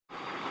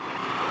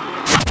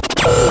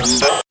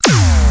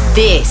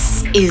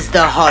This is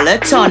the Holla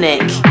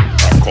Tonic.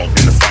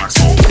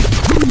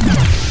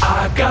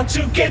 I got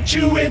to get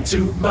you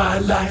into my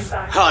life.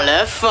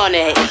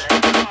 Hollaphonic.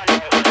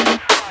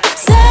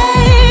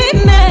 Take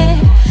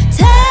me,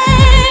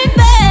 take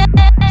me.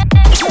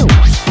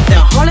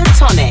 The Holla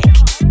Tonic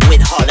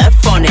with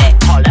Hollaphonic.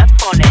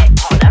 Hollaphonic.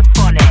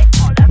 Hollaphonic.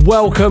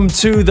 Welcome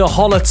to the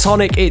Holla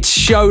Tonic. It's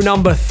show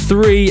number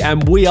 3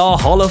 and we are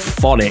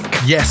Hollaphonic.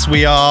 Yes,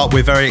 we are.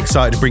 We're very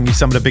excited to bring you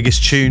some of the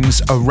biggest tunes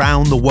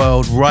around the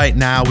world right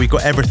now. We've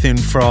got everything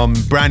from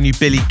brand new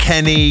Billy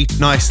Kenny,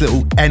 nice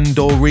little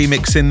Endor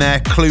remix in there,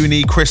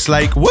 Cloonee, Chris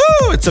Lake. Woo!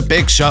 It's a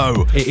big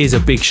show. It is a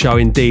big show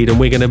indeed, and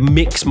we're going to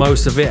mix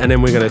most of it and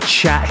then we're going to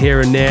chat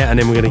here and there and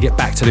then we're going to get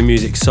back to the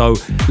music. So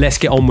let's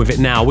get on with it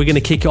now. We're going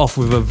to kick it off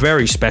with a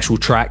very special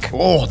track.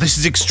 Oh, this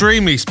is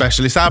extremely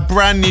special. It's our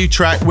brand new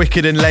track,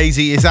 Wicked and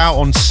Lazy, is out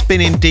on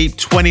Spinning Deep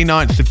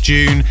 29th of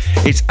June.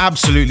 It's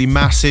absolutely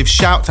massive.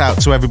 Shout out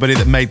to everybody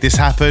that made this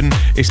happen.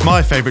 It's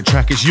my favourite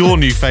track. It's your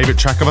new favourite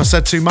track. Have I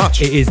said too much?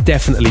 It is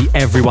definitely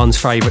everyone's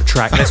favourite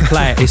track. Let's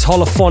play it. It's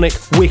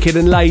Hollaphonic, Wicked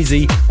and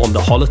Lazy on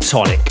the Holla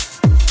Tonic.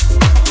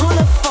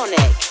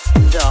 Hollaphonic,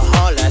 the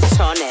Holla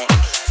Tonic.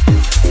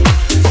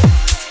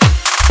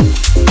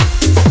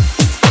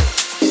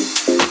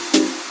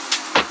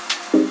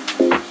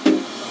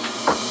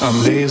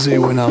 I'm lazy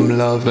when I'm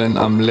loving,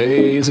 I'm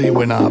lazy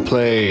when I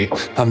play.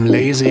 I'm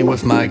lazy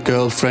with my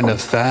girlfriend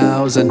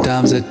 1,000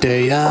 times a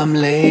day. I'm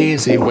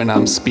lazy when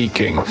I'm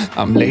speaking,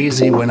 I'm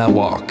lazy when I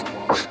walk.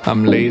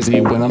 I'm lazy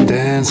when I'm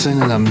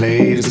dancing and I'm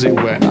lazy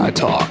when I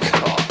talk.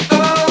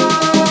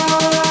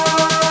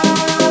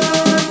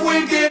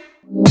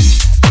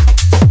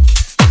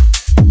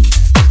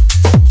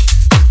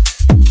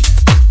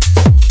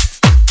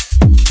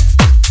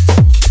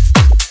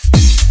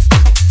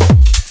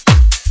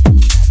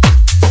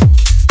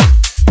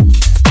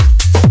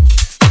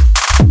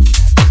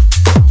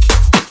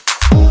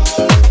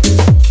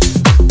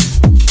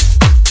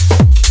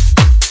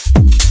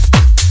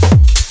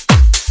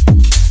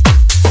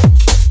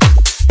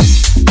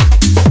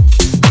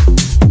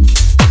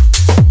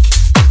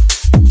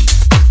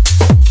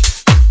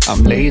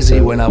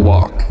 When I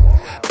walk.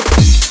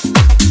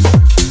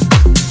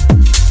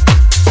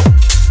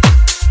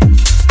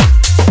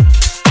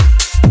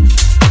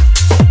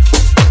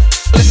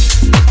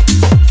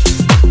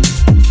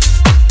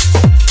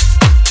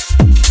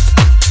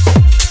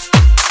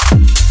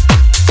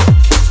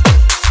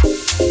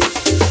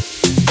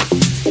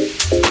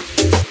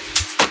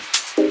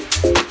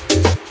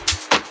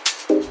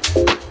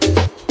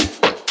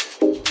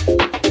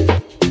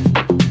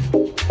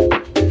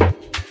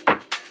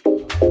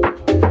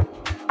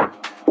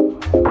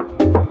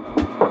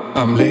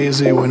 I'm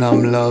lazy when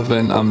I'm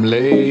loving, I'm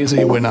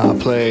lazy when I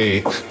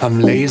play. I'm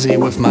lazy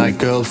with my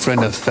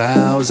girlfriend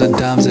 1,000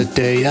 times a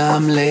day.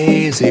 I'm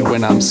lazy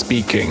when I'm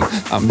speaking,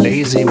 I'm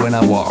lazy when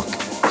I walk.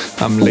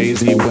 I'm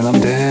lazy when I'm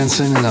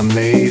dancing and I'm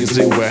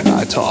lazy when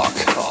I talk.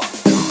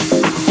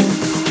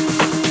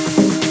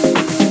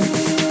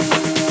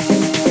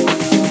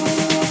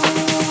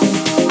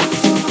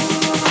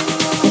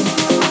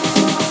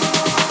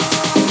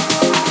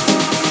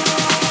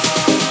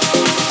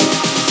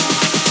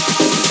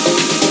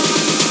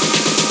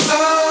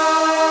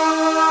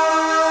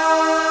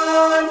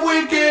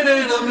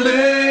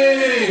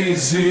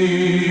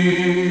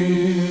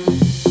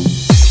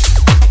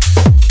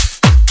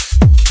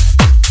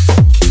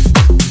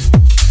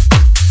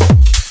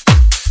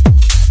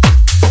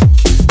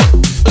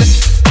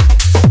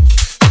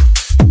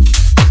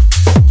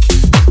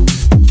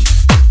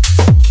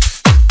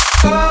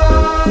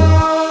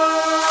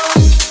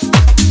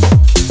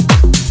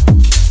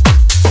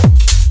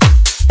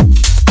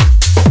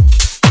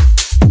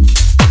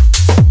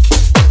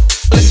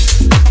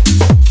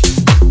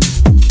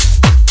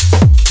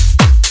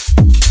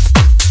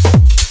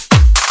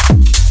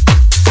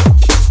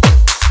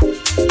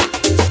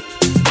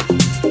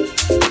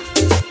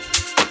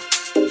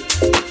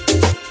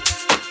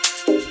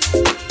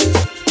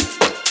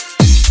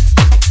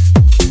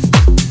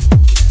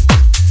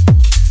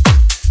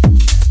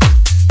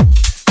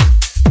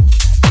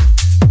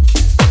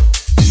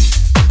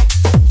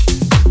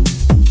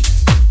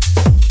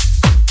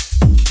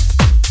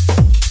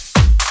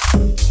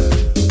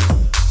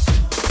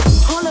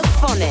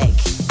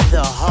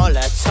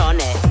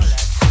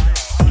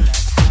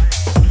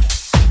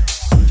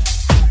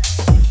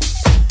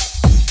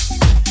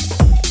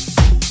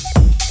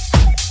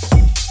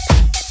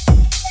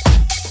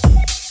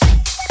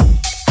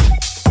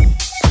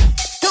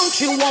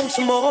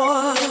 Some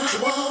more.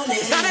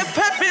 Got that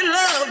peppy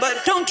love,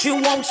 but don't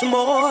you want some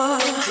more?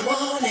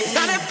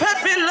 Got that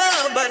peppy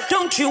love, but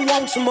don't you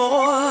want some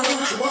more?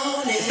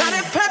 Got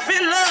that peppy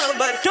love,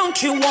 but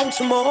don't you want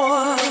some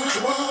more?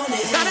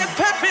 Got that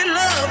peppy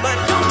love, but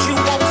don't you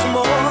want some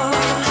more?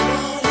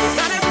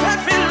 Got that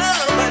peppy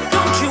love, but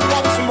don't you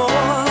want some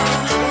more?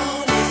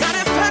 Got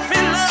that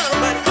peppy love,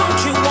 but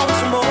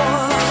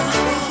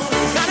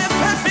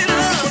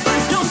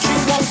don't you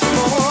want some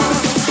more?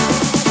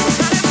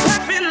 Got that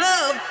peppy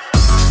love.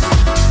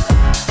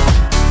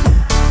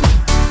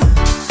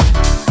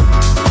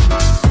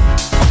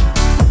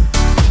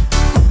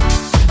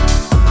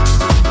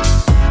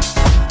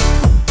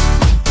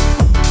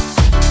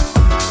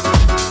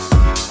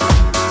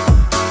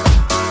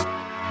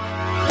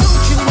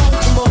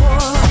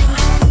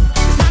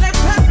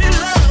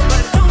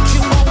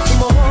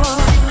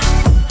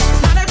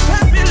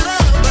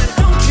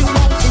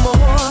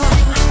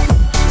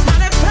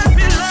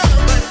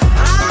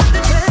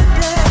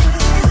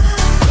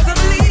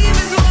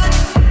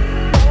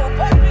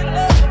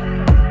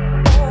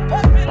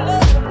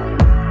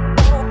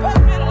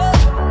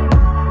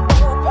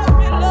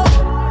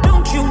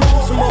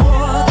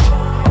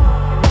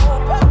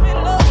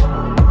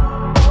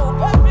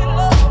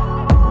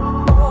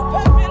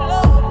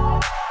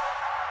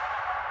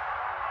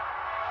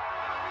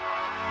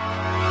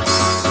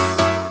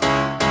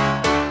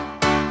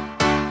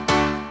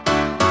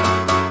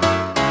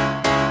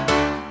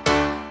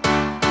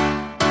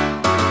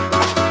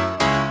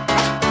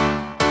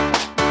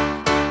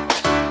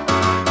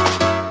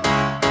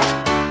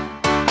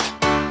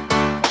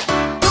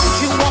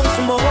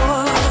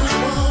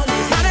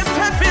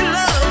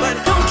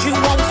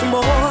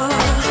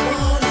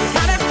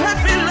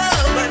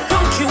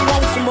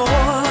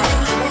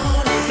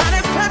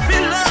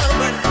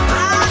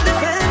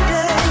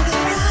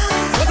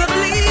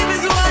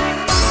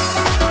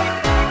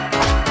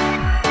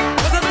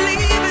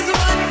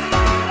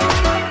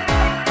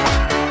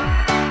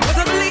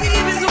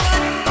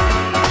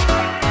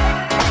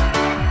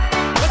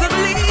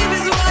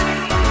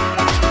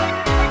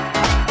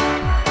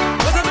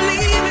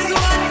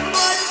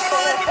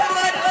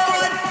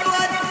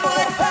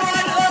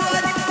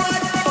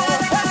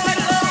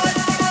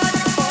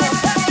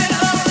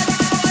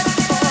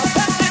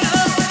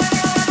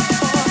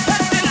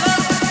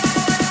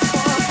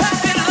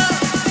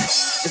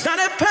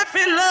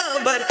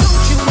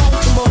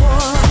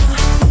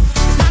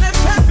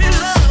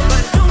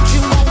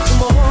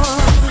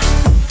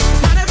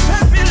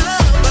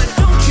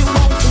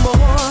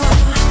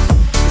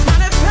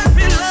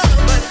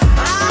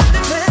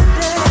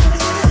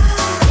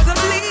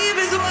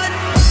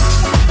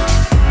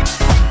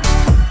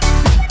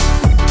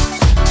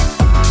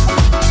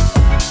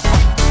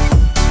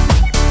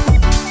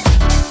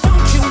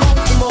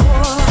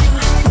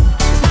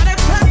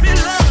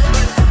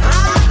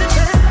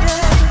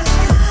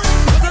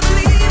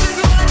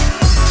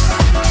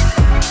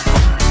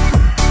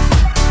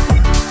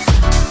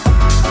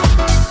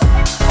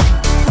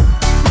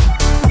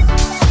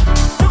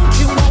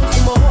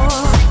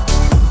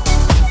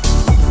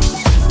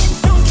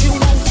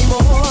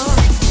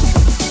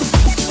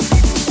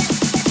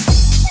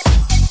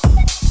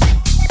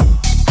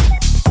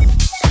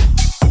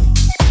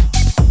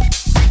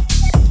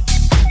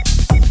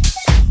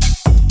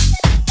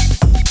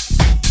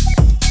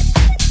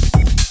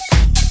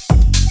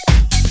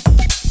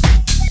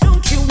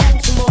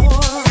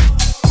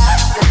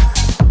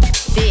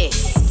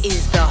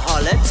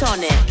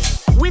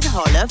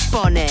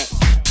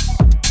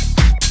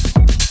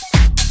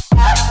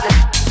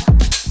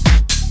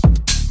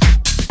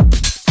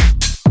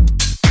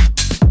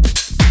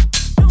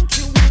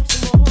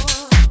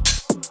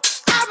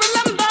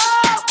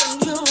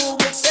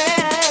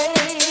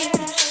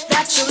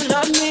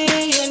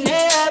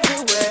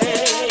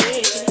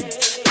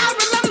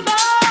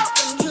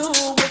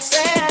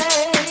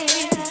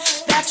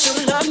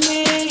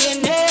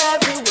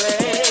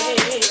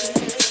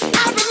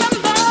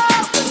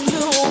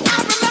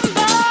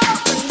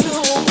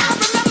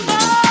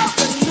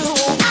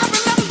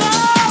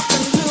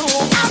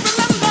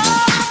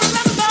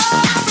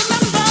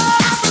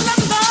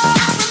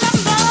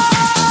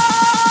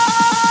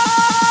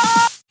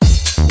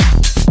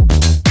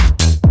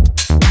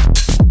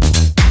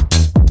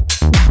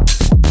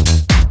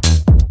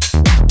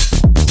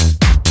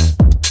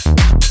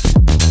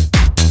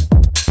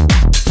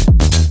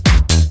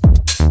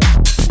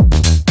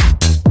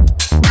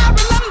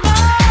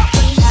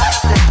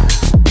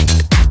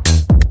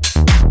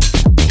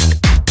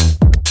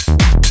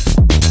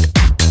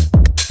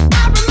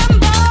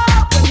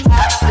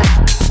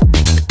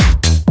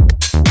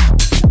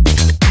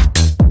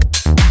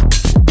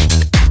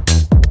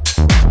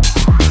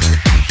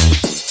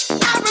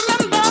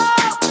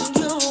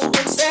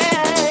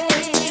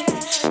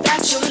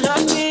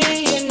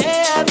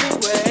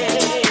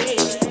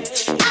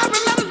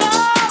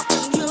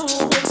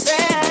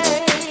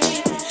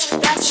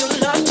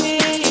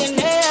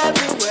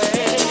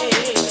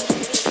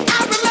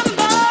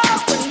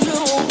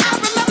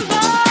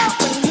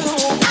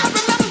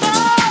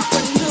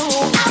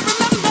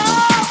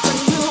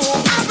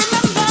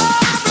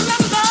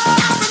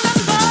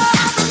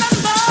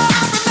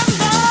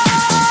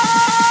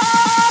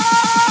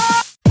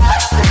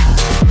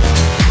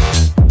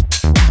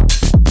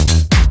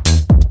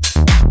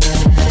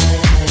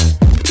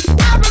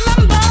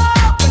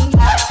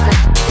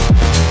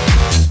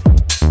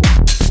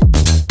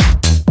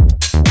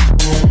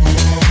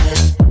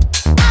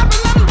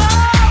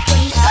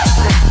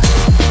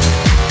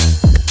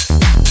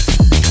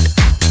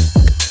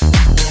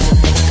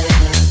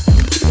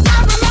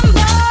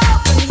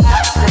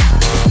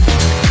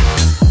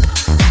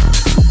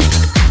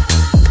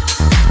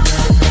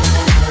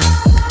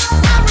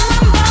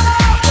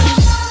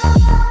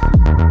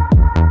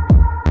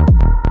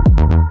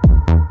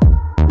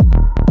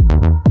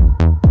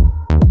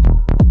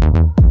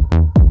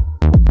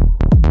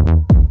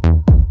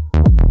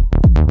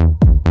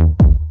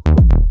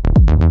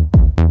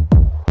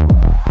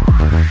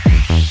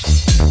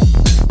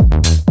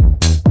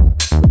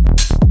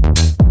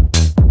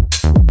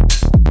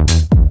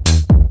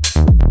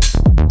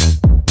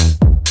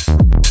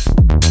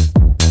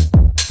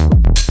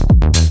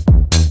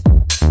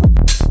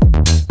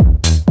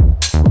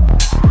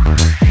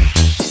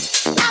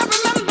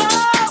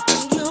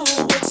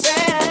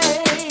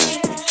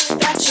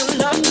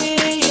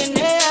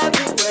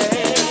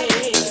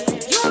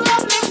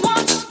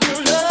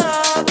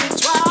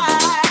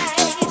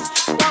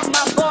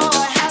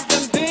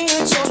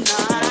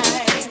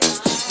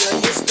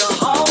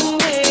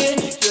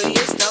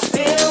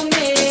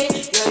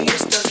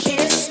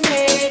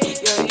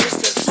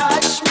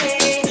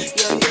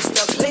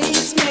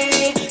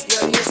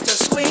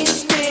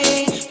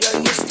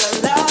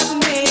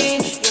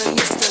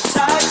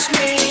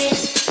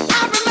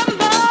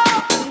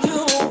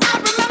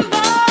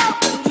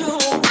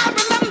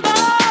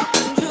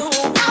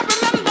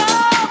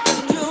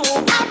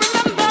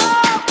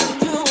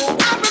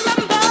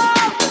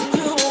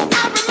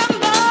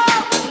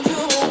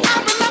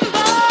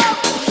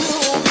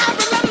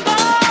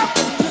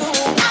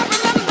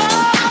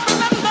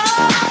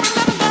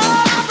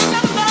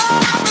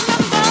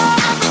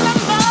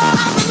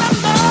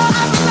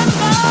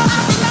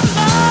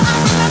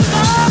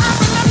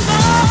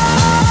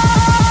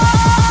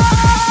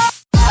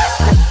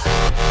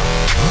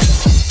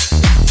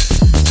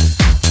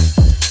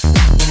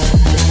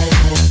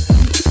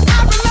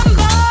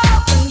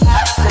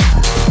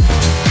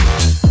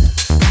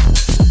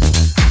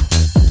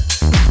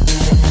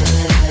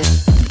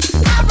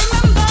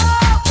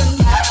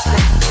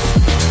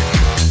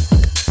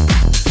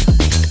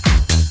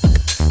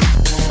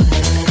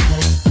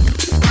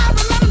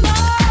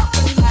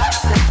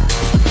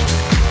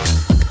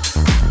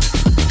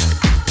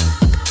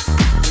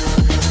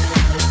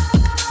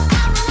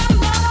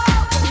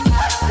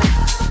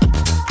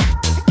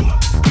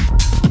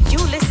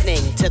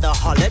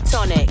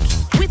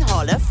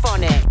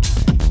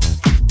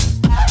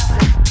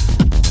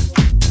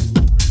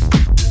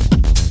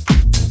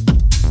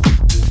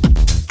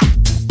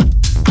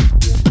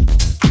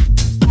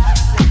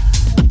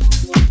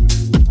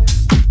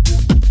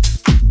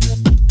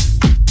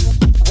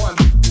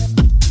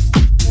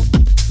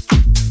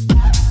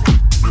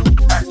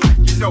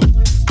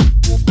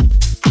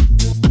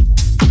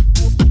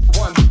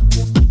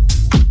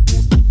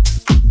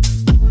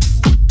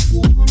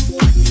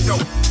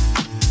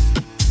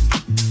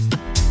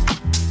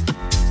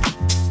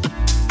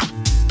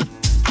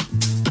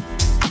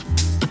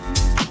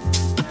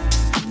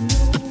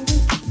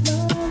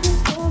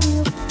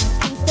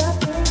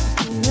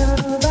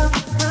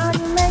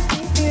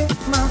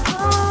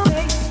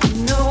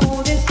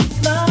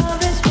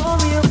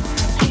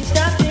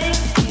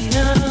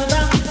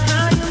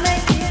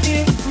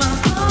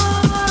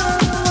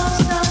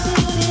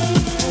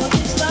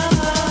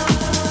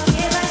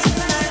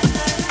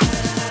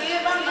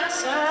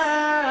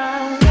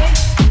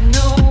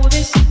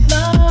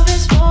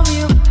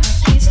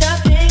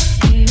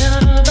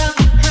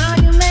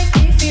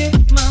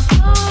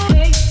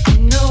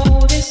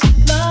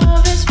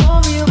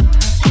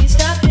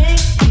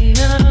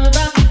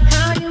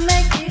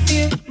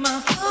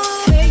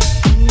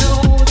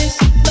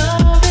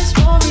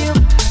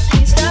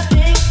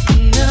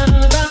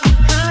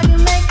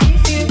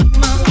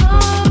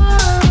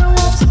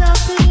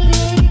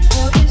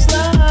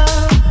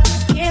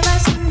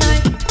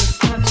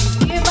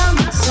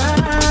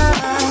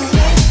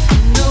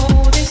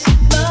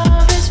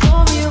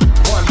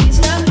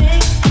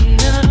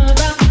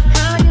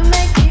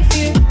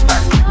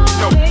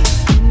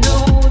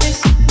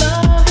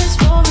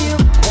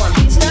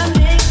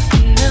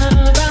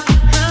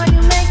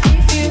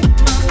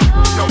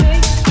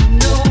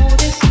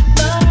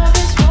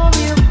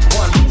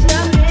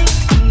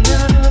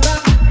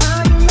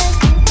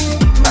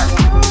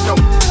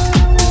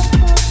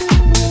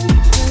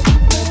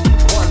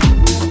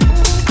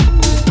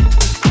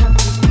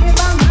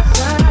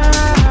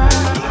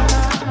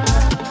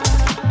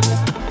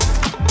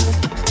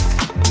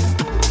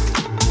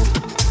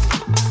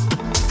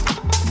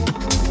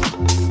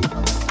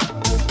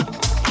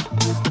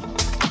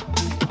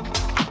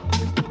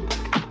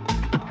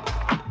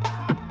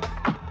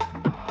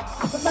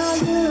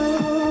 want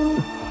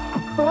you.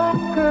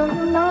 Oh, girl,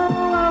 you know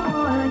I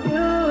want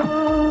you.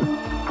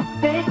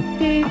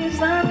 Baby, it's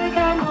like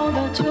I know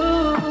the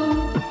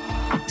truth.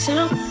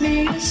 Tell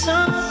me it's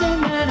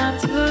something that I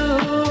do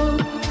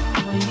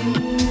for you.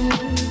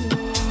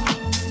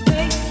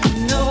 Baby,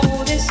 you know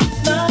this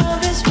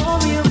love is for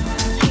you.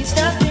 Please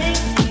stop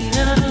thinking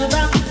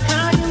about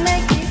how you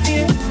make me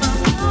feel.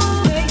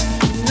 Baby,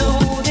 you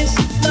know this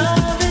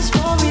love is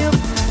for you.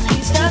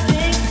 Please stop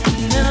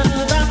thinking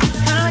about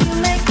how you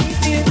make me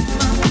feel.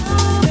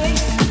 Baby,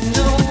 you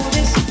know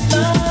this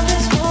love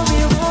is for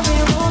you.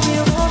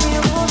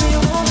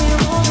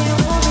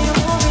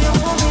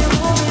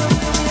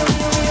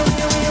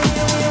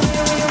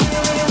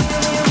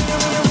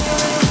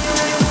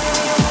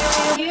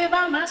 Here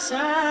by my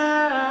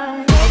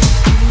side.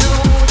 You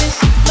know this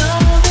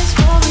love is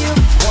for you.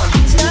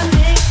 Please stop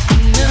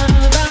thinking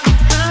about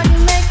how you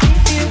make me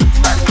feel.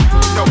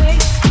 Baby,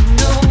 you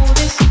know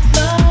this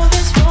love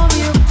is for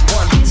you.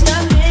 Please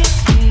stop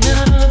thinking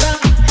about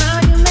how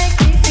you make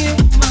me feel.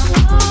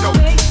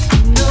 Baby,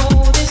 you know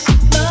this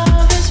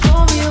love is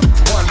for you.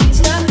 Please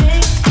stop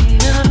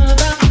thinking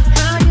about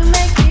how you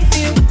make me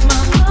feel.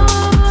 I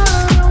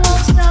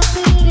won't stop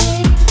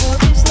beating for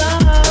this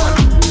love.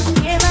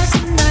 Here last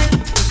night,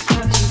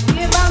 got you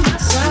here by my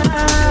side.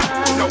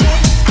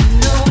 You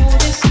know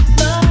this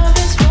love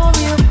is for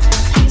you.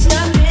 Please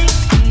stop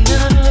thinking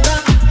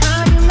about how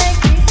you make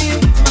me feel.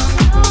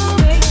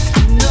 Baby,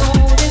 you know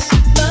this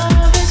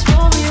love is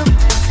for you.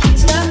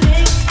 Please stop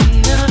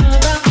thinking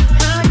about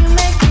how you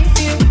make me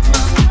feel.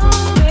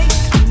 Baby,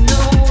 you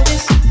know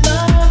this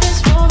love is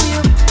for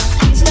you.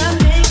 Please stop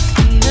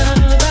thinking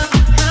about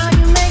how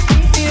you make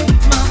me feel.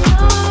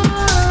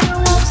 I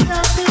won't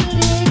stop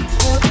beating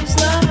for this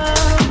love.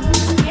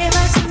 Here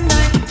last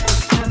night,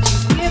 got you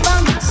here by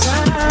my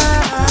side.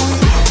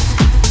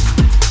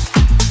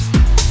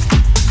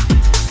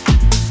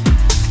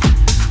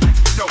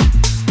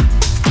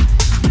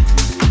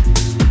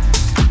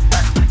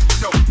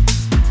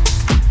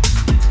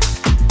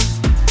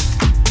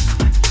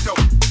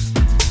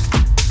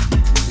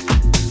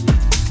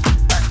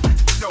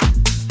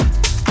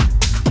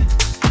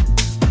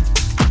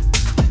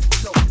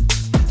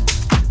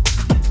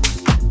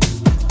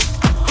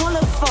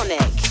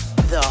 Hollaphonic,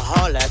 the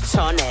Holla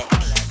Tonic.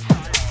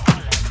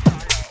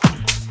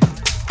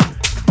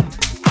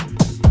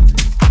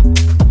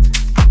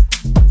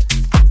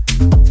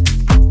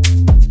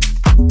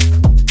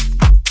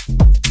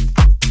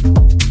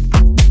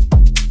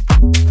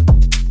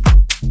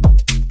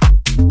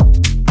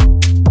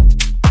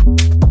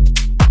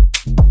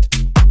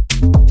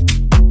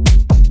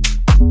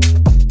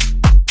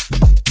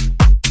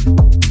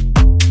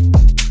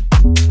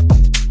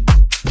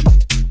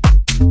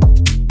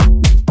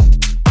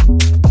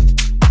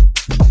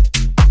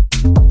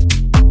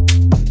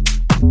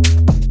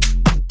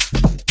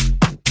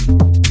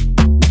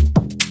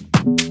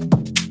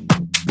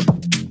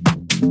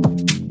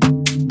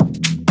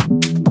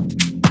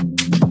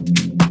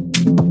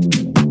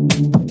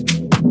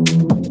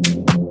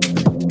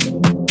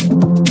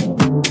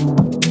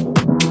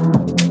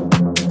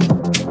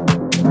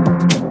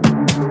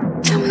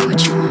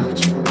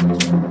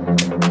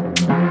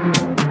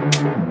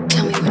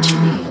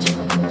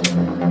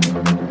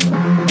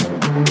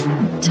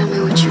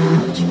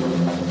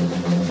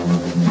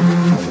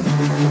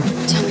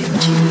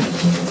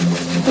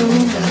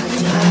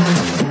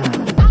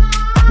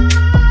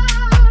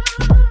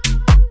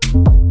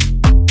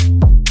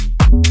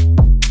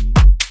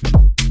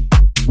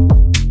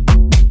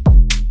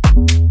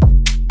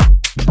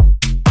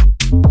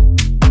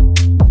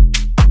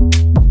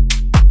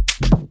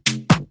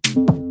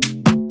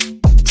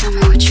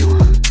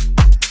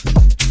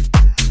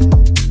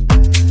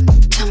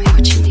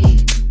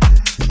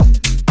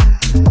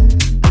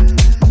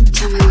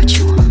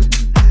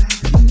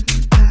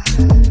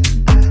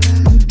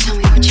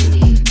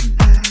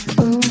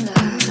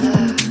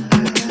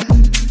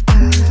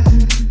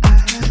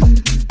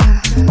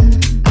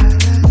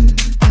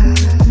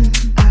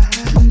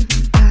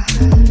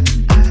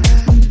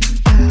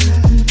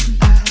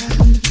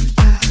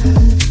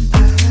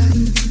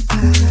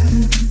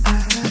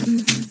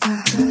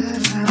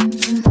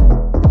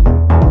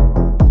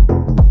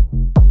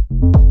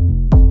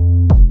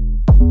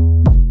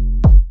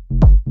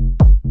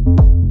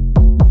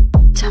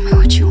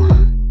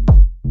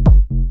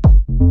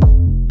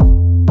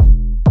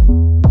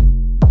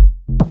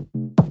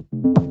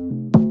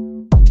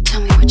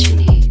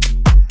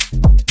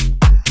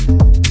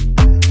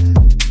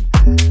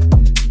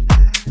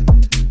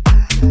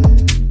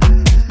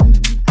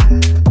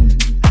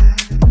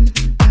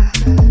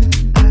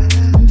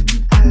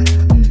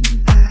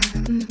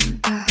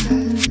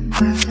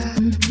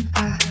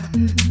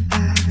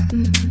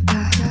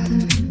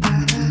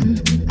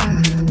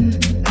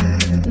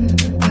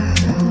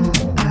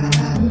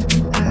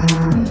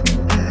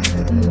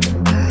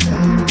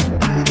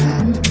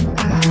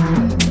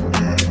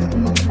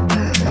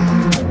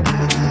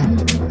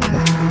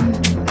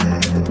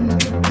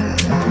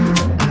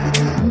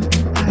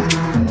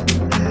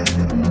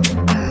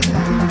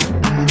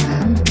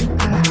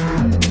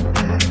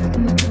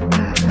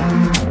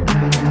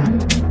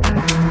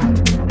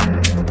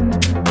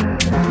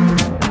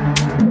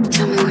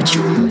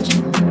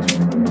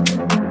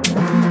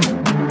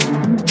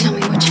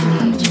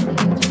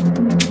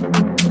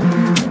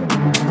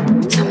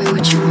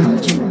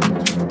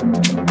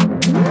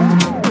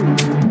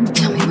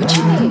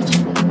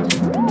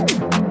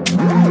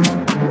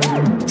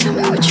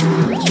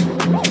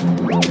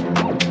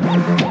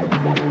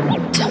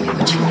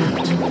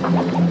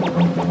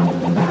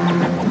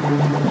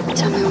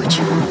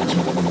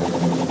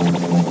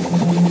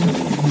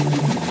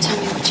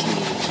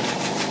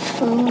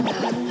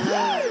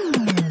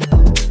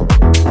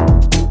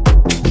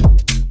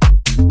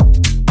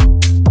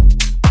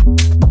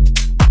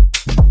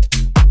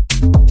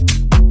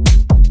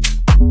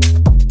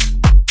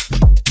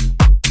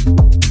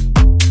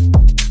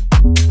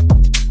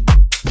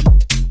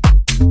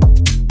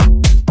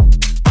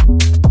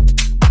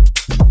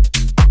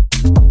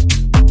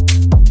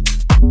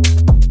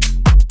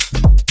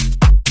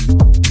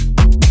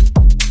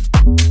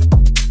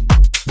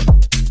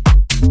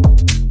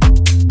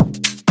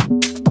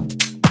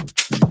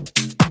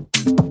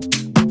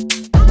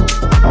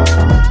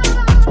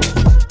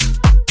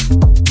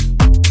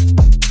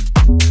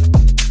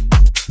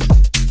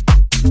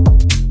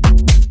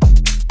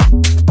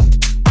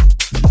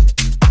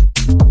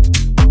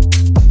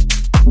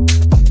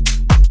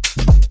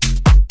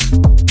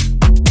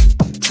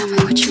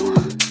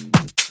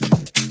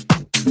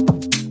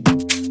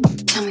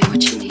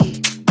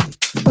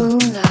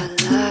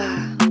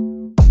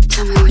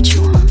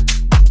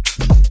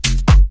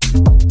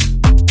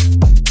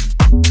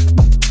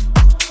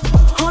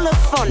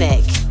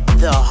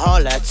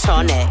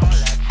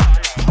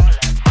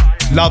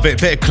 Love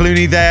it. Bit of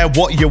Cloonee there.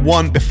 What You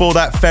Want. Before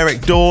that,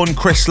 Ferreck Dawn,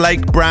 Chris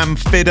Lake, Bram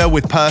Fidder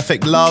with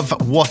Perfect Love.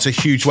 What a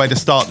huge way to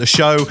start the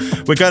show.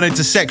 We're going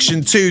into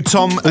section 2.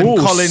 Tom and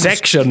Collins.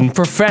 Section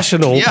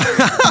professional. Yeah,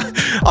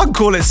 I can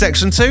call it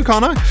section 2,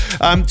 can't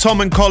I?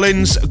 Tom and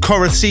Collins,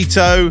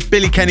 Corosito,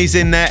 Billy Kenny's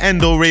in there,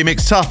 Endor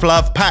remix, Tough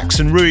Love, Pax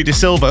and Rui Da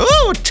Silva.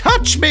 Oh,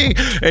 touch me.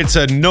 It's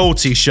a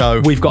naughty show.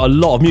 We've got a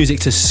lot of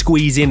music to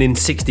squeeze in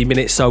 60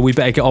 minutes, so we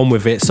better get on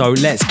with it. So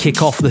let's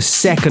kick off the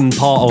second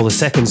part, or the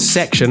second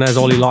section, as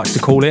Ollie likes to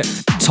call it.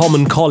 Tom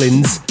and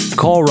Collins,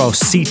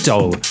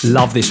 Corosito.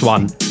 Love this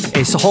one.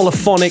 It's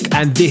Hollaphonic,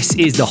 and this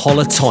is the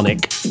Holla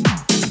Tonic.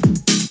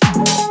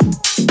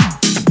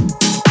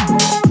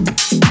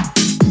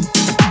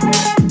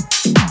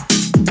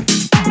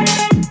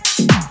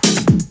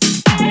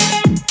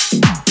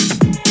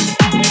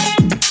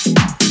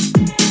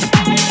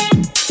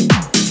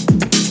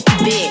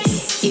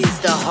 This is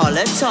the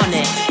Holla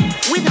Tonic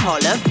with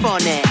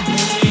Hollaphonic.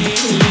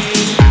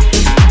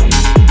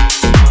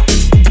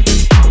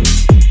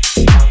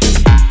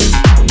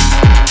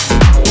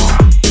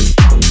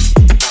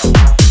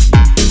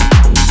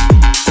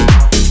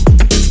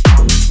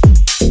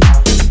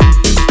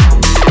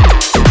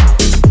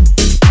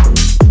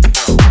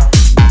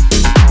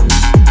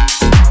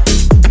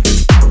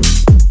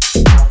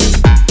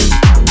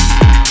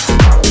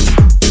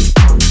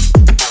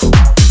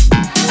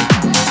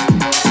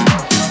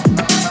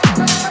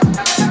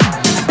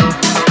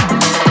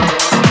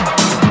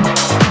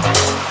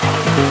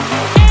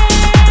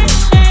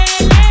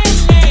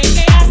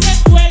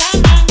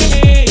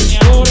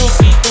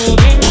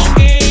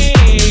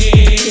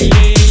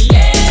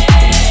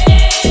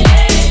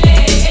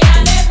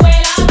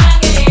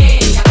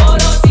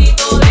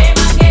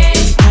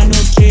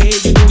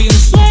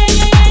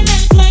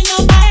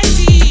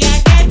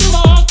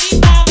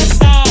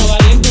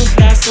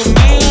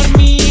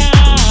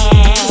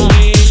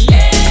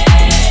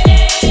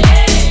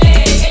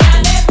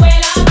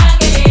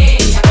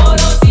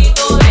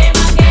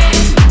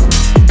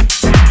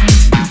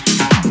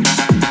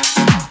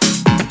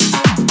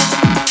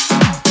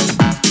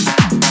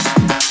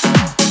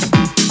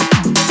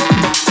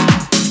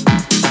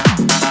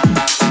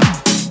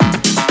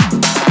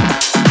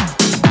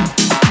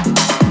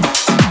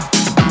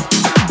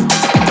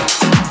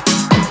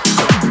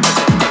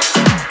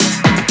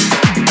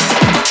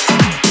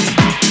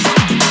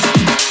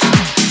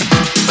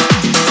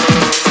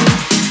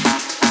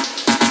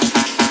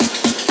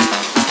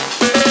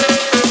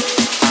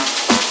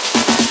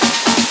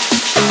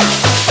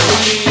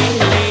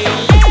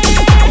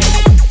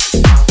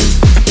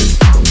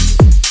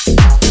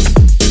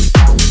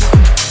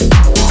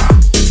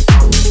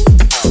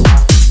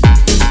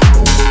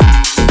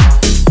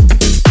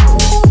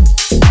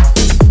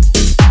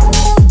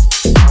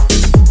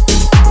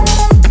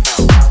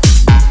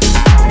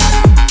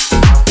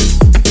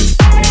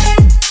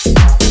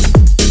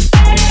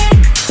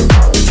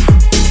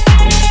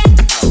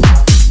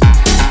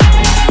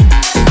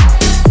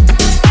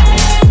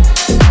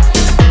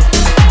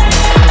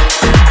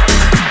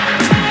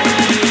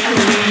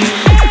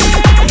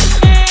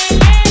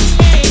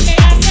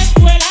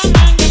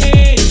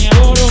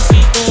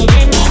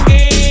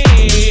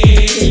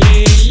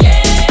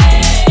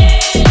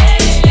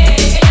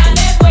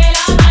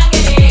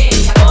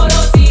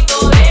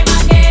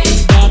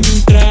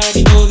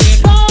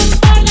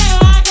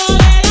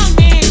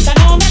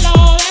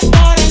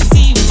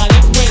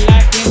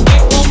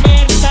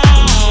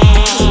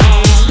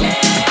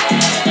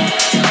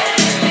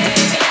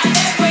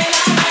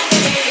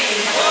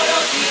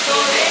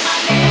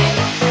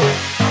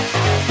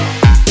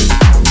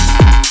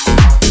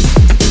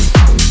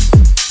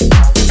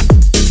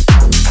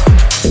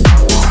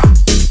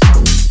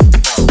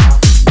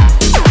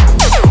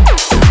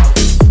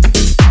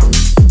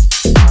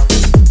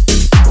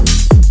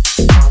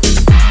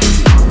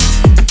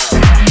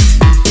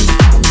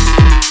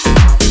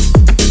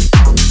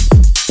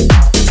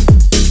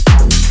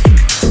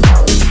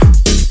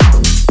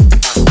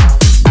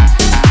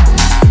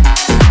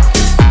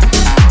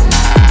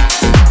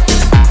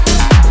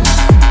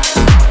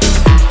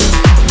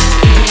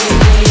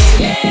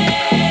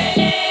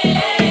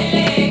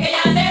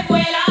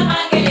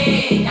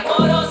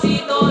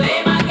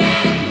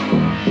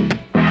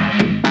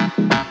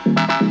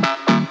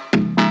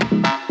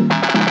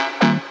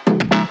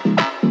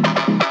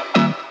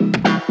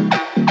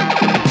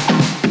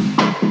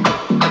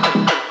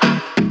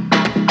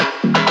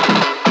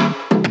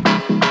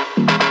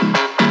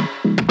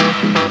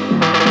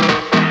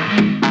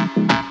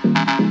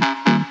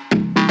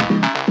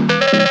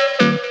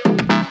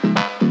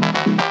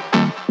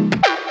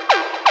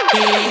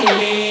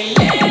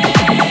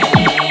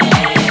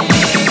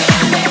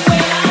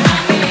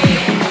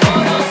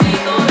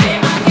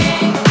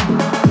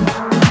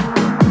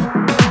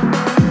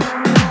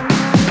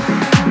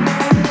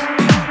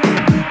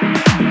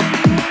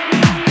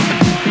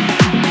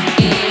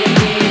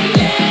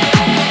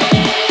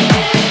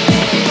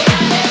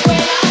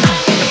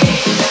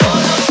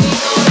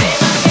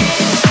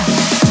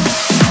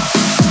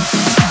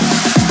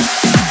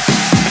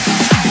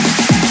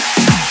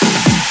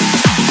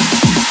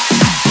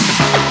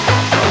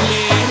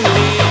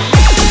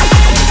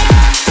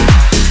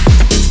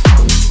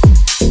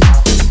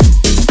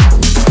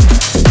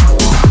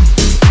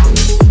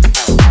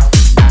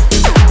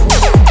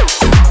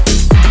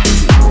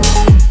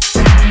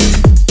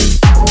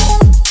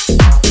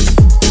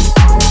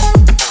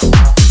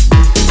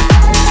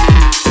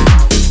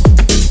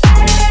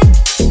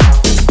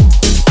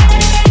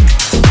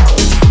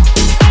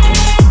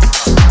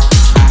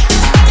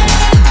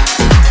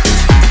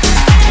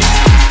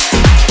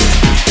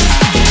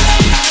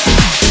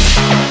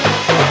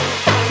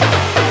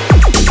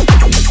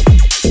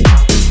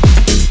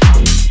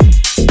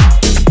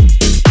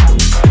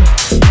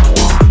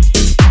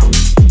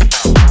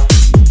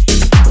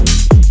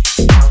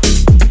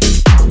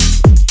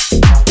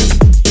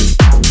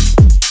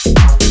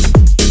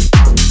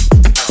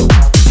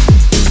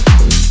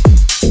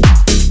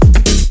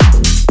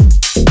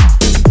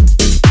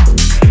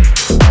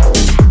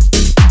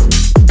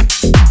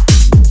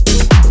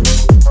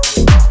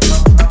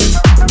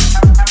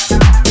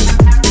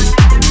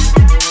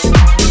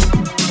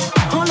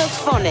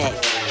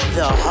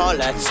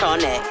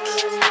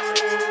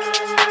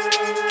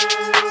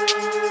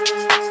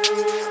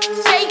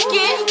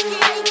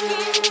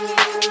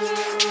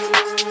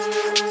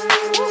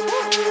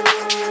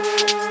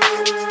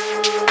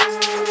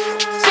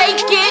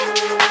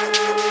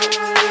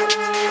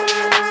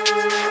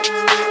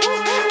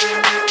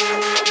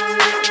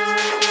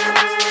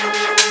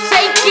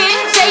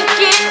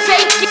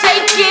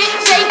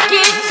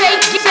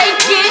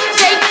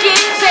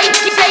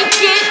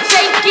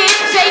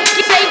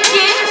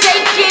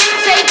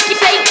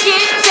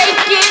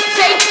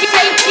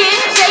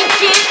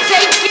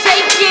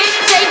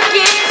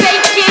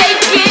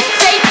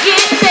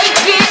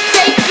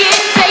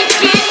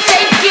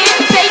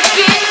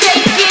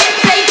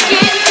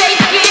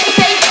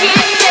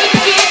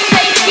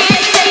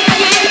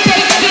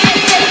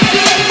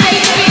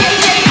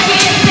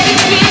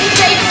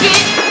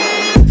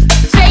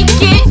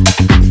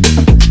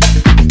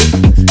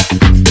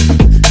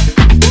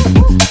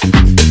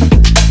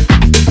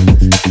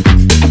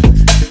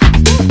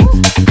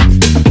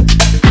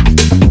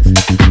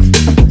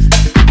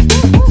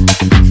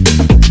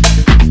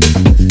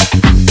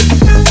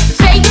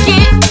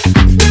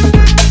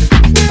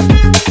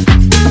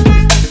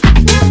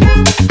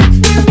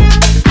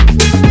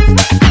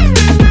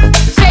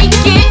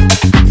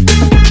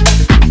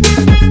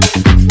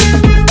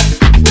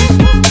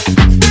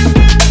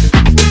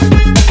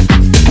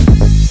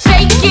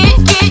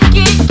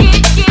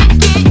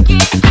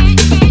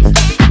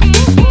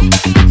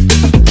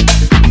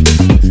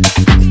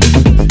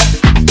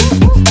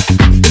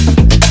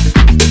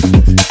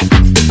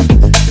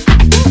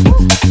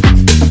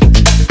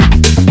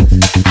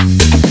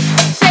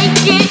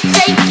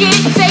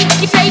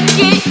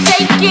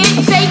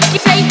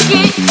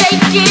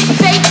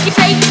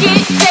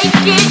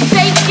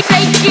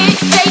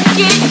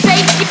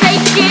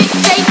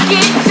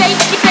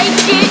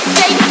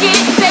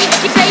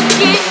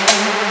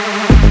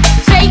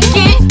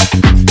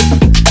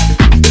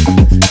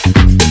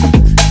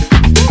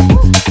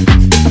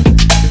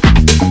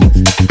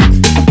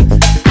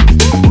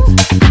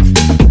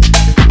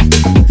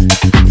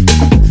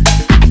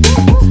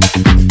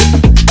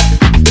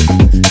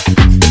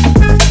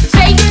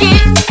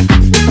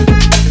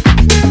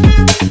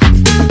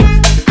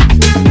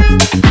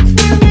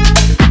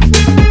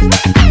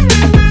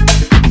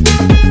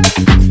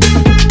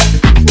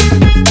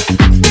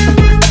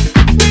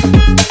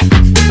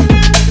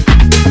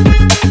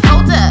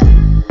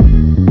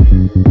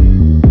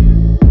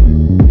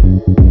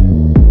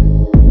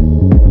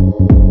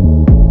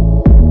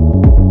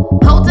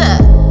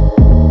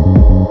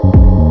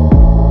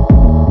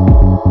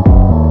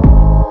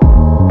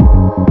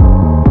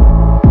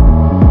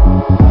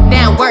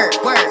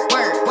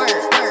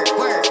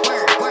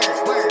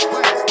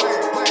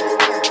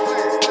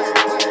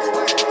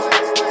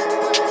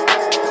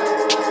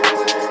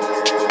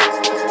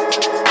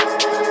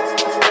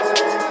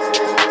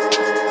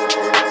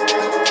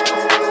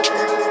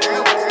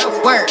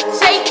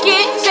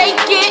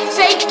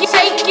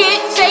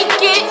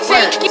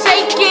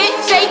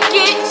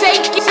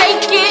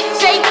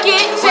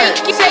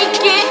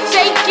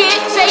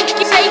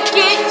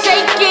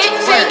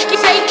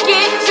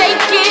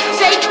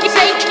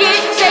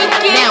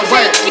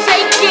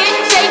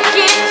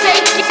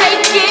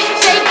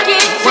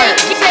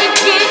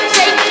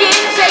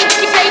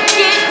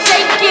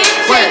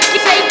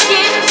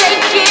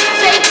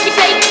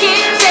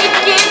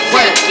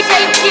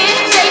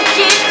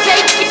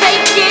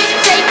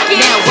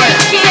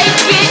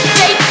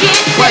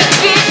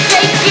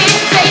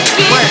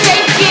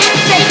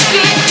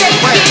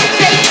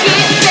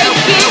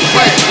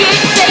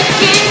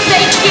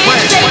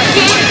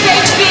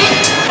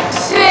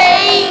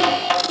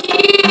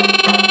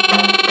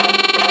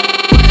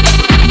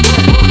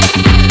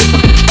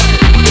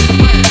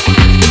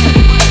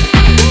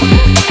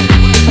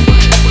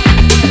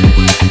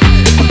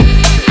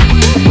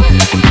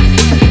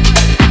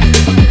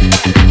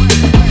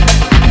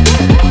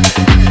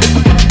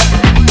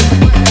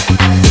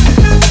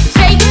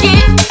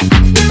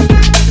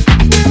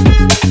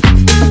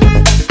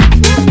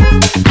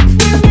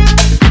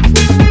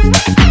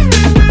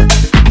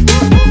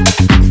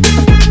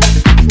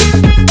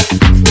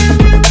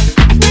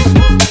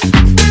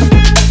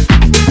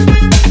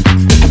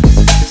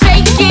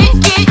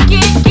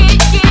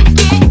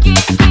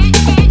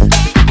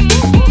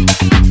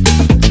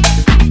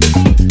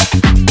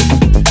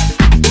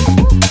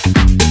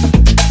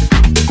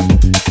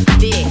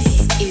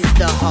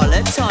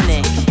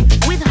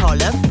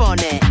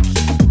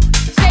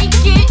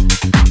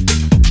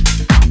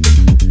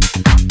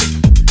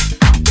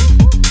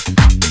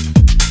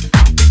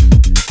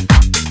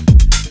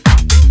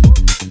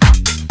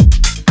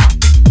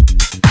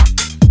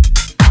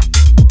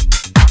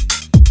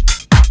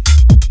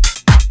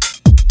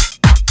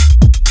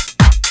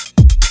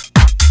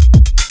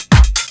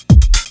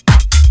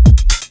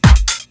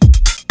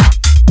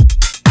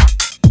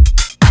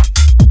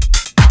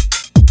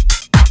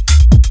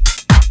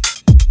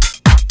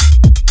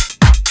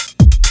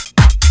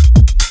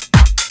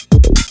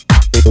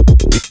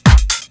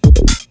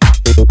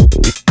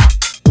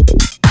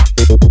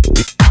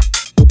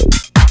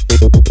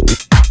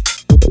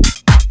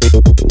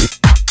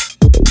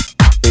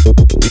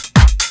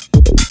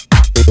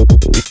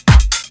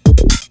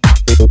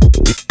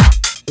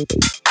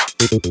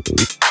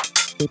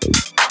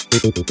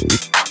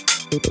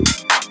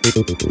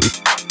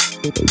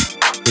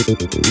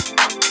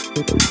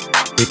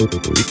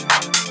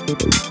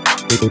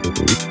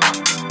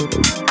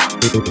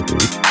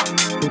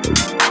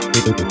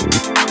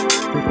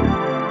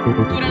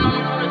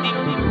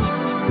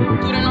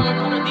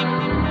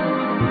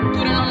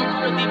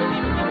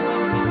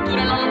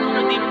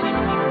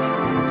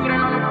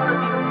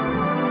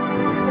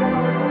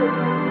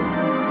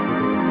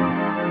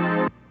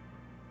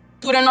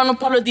 Non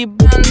parlo di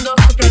Bando,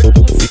 sopra il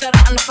booster.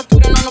 Hanno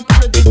fatture, non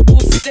parlo di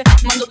buste.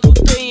 Mando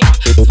tutto io,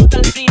 sfrutta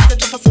il freezer.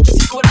 Già passaggio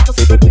sicurato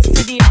sopra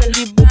queste diesel.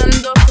 Di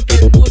Bando, sopra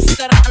il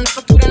booster. Hanno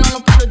fatture,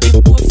 non parlo di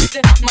buste.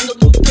 Mando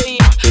tutto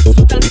io,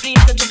 sfrutta il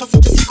freezer. Già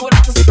passaggio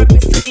sicurato sopra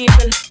queste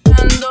diesel.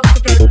 Bando,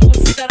 sopra il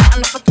booster.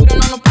 Hanno fatture,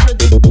 non parlo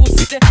di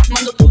buste.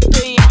 Mando tutto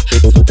io,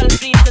 sfrutta il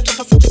freezer. Già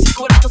passaggio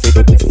sicurato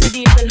sopra queste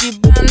diesel. Di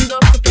Bando,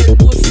 sopra il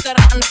booster.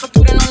 Hanno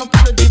fatture, non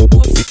parlo di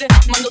buste.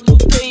 Mando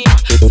tutto io,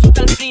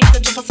 sfrutta il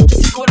freezer. Già passaggio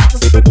sicurato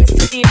sopra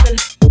questa diesel.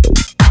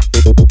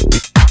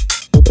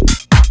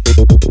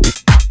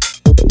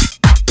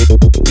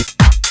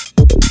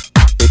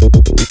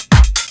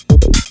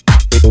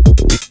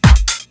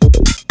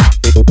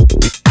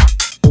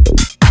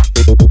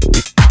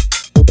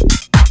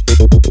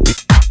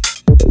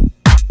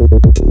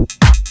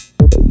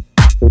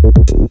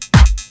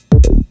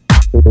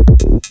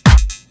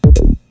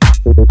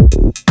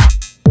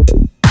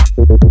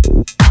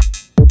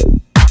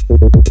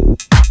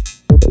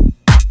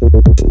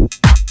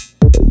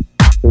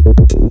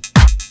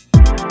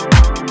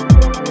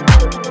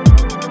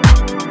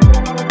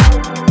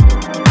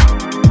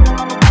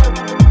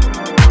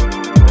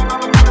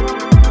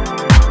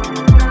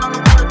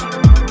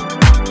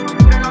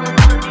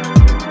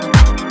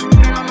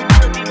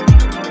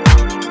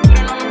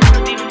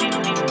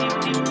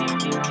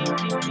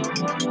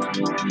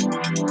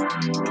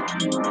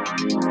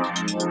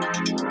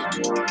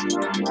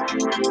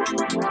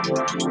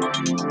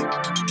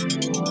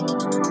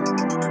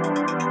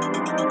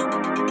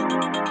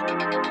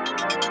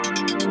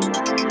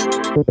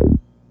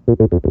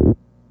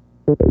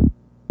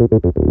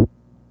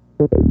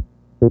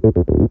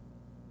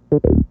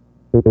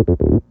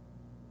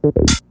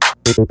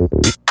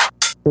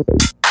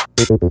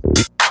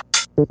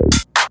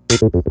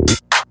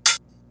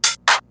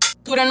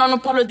 Non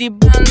parlo di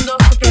Bando,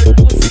 sopra il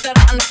booster.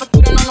 Hanno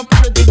fatture, non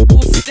parlo di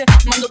buste.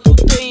 Mando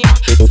tutto io,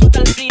 sfrutta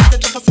il freezer.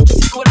 Già passaggio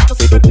sicurato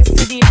sopra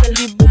queste diesel.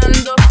 Di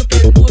Bando, sopra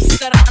il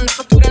booster. Hanno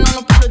fatture,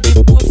 non parlo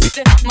di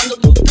buste. Mando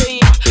tutto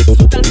io,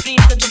 sfrutta il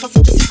freezer. Già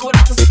passaggio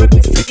sicurato sopra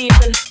queste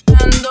diesel.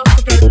 Bando,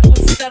 sopra il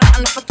booster.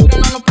 Hanno fatture,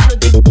 non parlo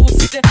di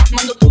buste.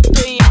 Mando tutto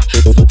io,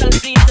 sfrutta il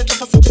freezer. Già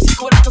passaggio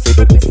sicurato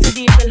sopra queste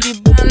diesel. Di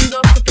Bando,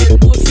 sopra il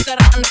booster.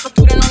 Hanno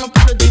fatture, non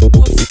parlo di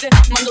buste.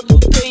 Mando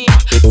tutto io,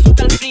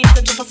 sfrutta il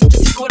freezer. Già passaggio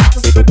sicurato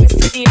sopra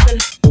queste diesel.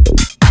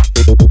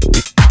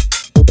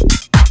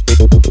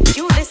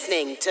 You're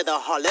listening to the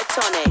Holla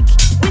Tonic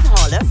with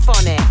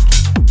Hollaphonic.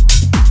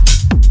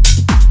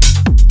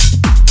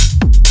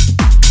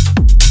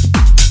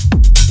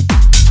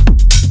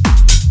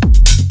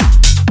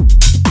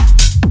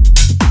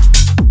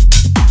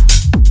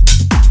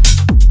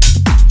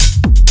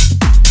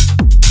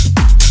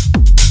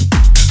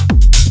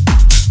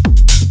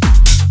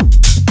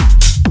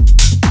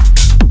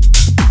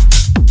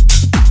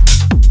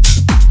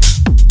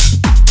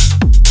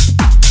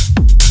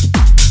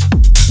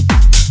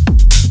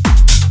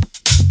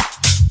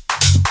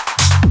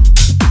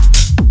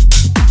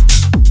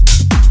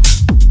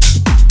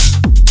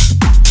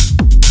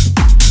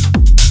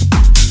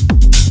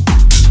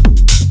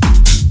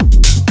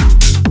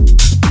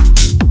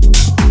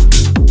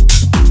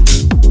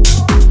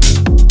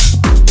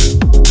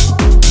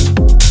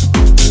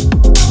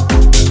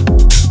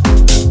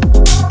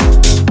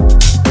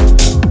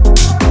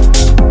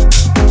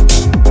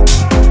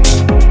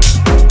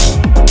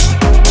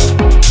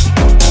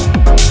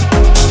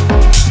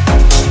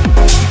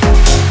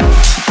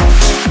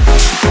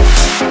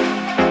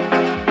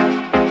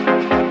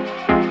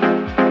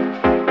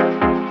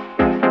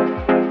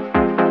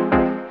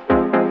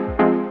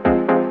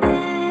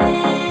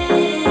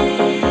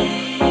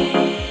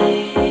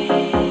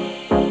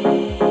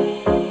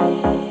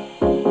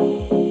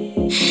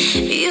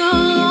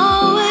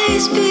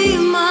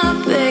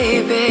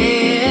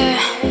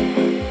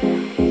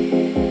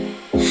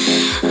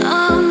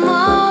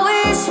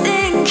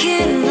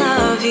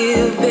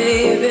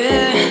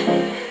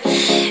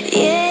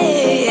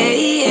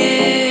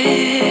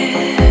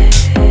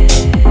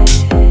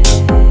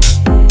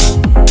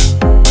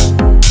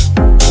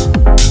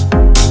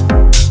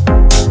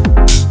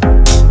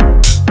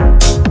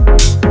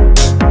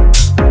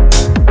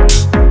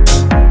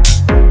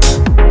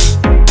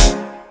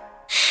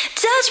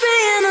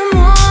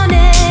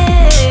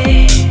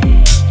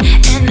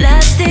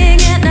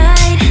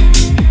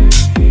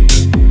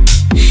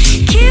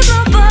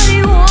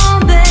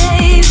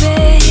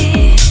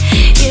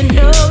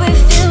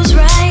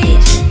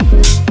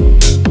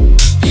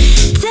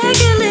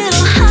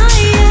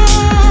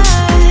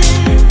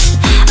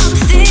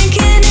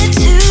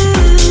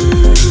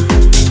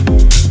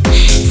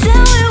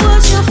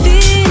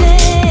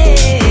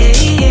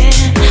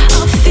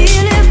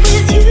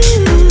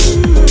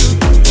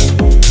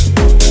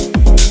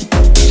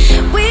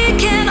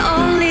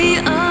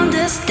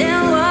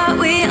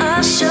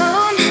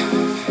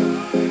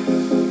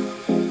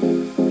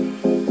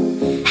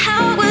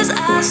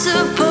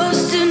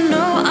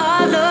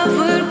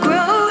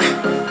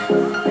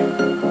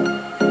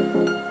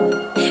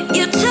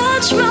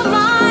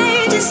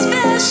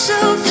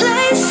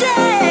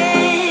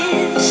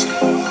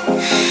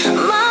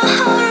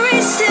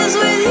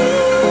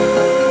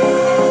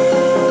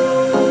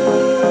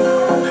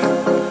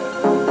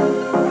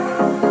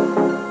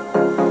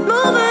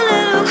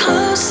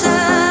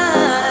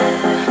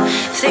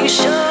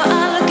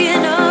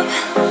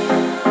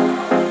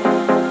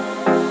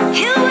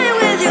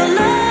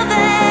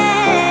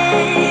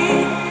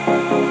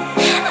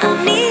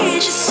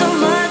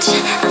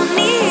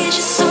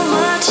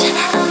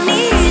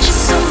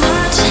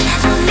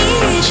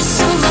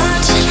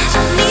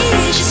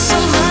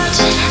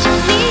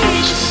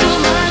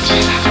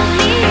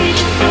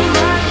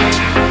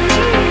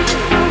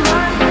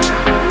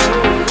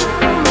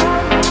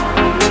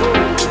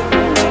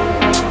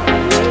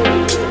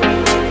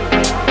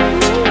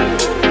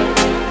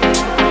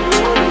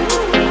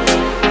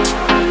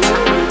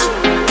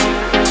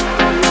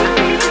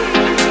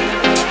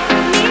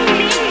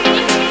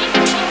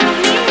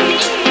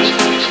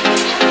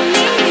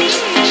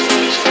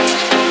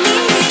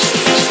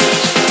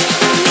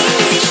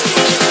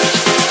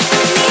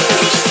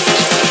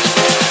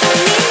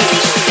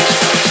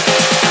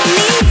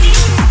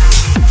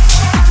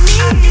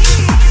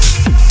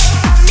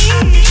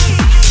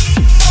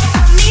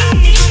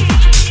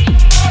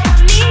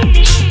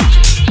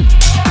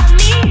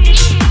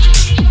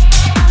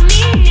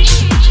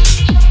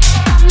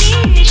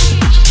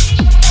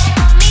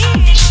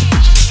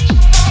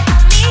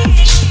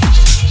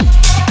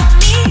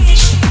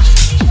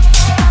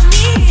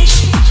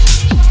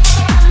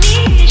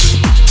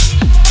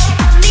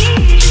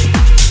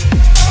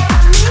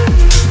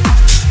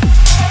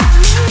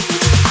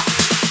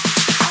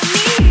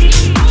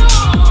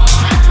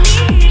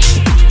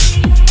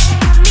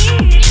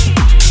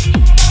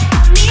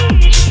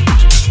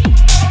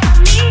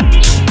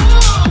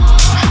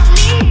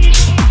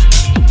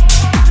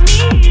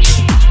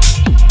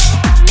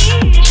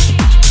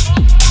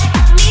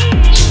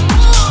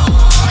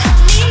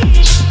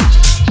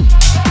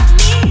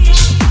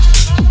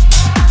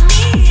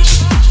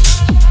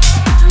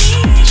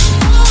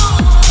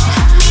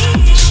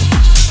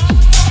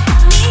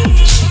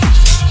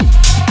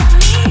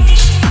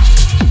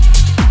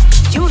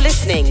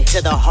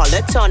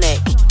 Holla Tonic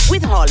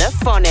with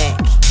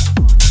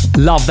Hollaphonic.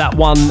 Love that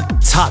one.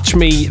 Touch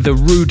Me, the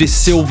Rui Da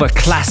Silva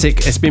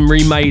classic. It's been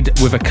remade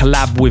with a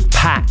collab with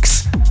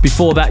Pax.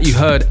 Before that, you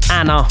heard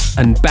Anna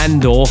and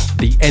Bando,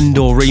 the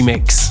Endor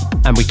remix.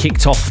 And we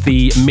kicked off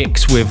the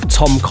mix with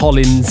Tom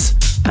Collins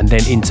and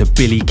then into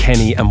Billy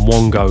Kenny and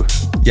Wongo.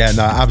 Yeah,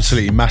 no,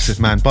 absolutely massive,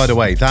 man. By the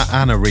way, that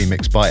Anna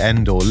remix by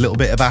Endor, a little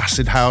bit of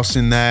acid house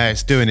in there.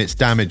 It's doing its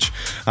damage.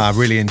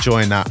 Really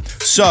enjoying that.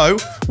 So,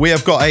 we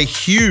have got a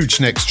huge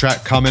next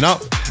track coming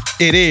up.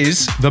 It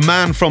is the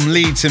man from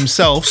Leeds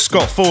himself,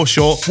 Scott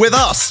Forshaw, with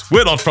us.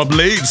 We're not from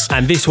Leeds.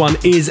 And this one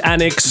is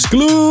an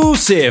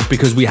exclusive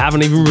because we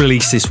haven't even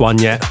released this one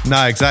yet.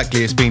 No,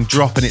 exactly. It's been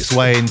dropping its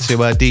way into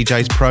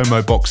DJ's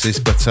promo boxes,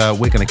 but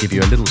we're going to give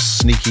you a little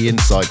sneaky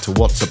insight to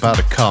what's about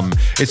to come.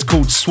 It's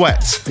called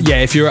Sweat. Yeah,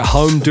 if you're at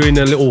home doing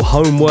a little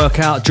home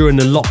workout during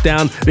the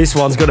lockdown, this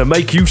one's going to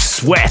make you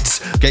sweat.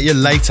 Get your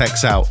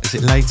latex out. Is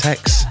it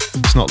latex?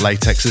 It's not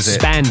latex, is it?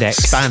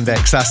 Spandex.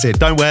 Spandex, that's it.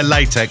 Don't wear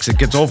latex. It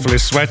gets awfully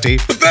sweaty.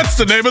 But that's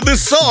the name of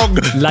this song.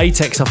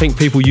 Latex, I think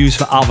people use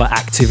for other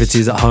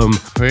activities at home.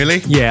 Really?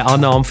 Yeah, I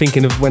know. I'm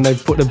thinking of when they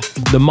put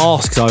the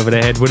masks over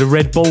their head with the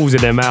red balls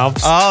in their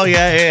mouths. Oh,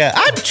 yeah.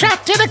 I'm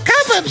trapped in a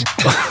cupboard.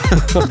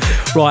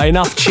 Right,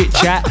 enough chit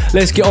chat.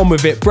 Let's get on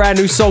with it. Brand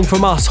new song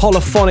from us,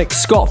 Hollaphonic,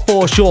 Scott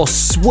Forshaw,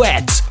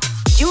 Sweat.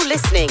 You're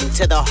listening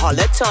to the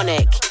Holla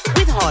Tonic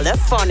with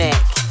Hollaphonic.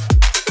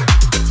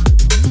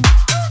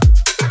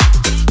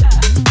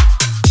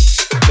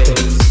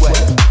 Baby,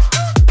 sweat.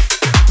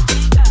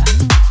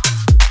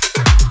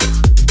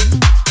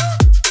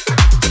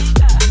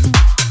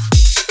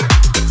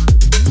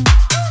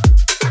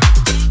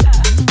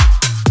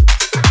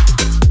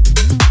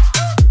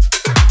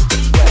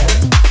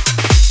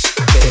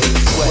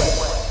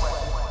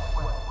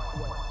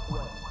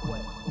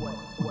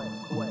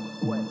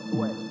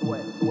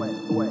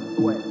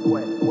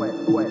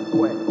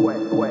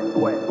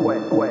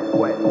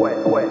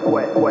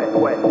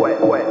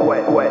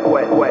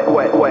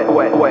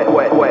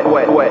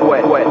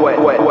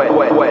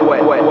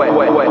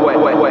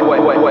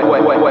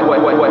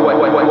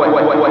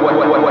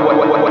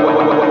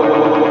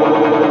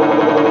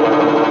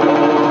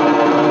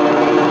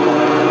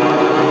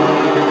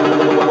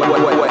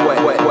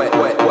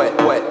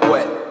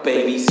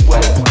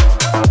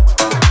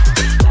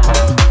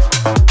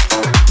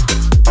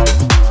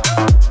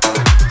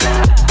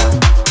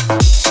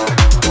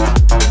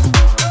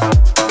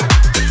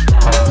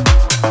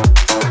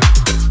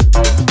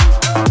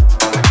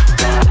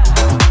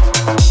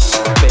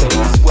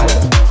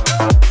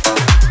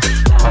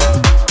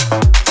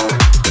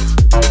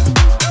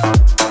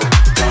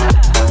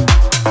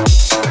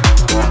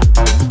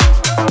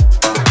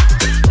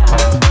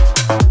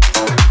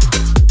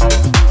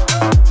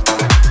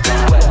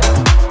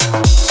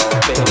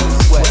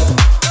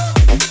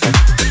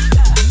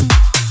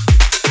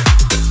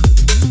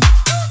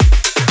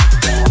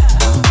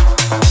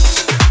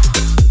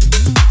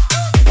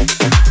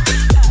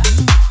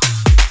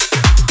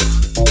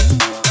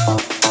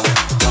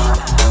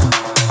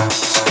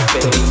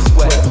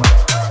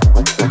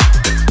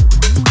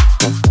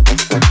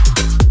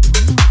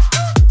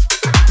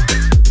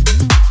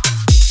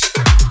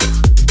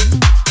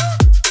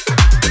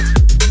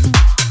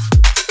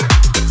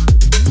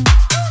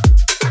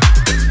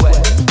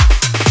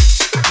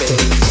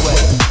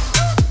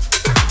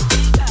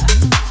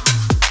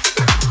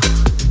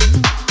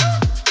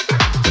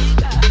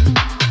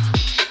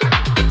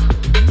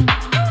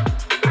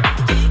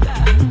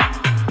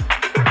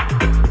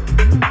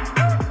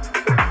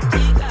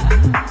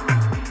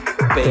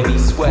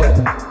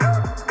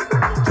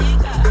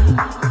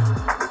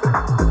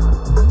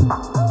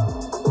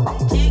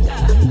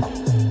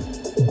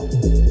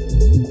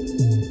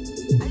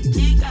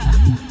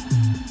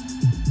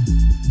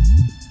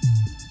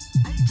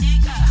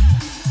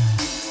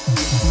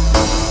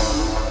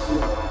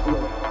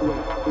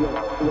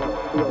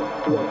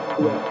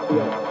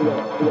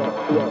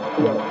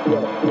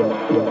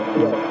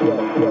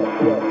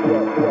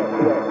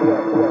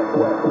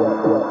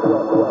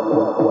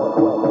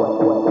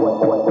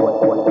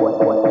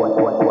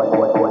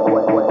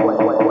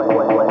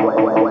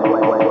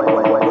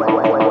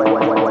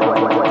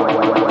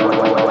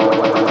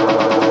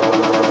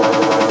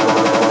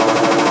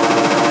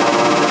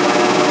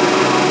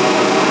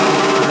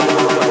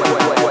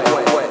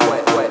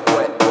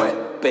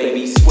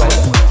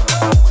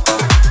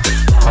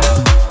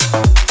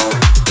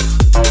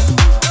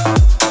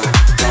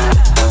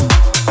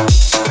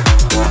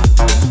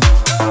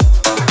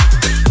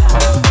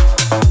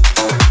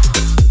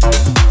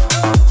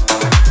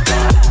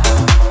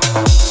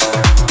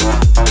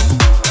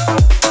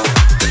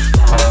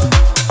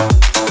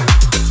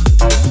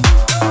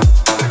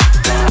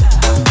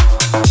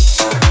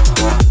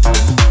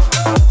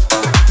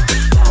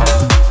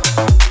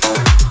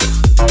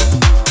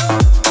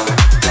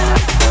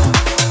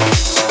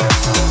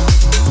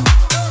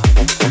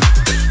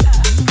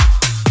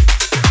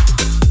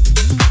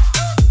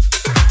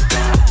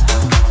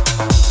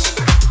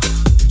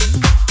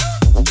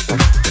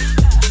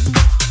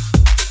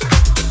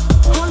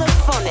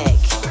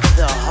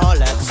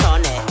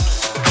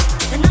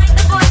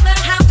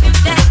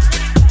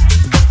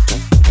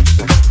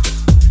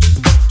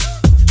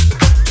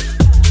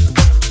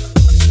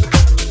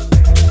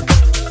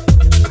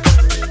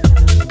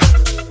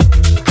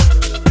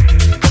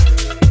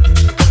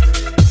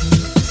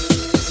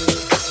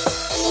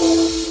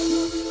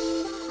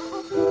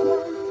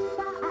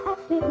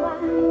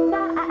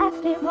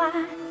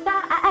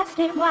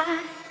 him why,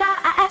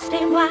 I asked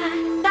him why,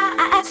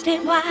 I asked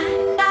him why,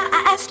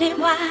 I asked him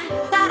why,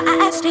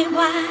 I asked him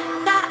why,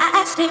 I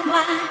asked him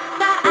why,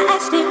 I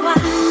asked him why.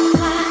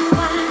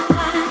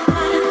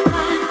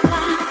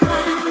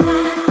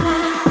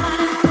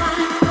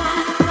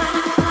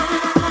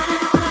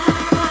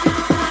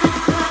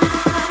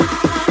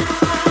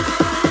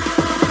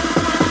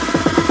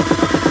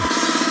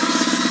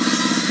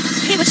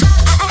 He was shy,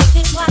 I asked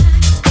him why.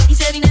 He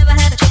said he never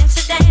had a chance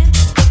to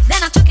dance.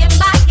 Then I took him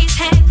by his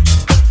hand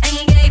and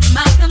he gave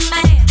my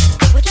command.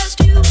 Well, just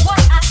do what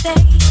I say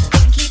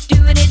and keep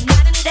doing it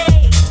night and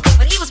day.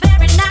 But he was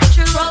very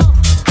natural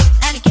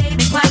and he gave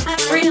me quite a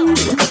thrill.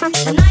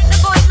 The night the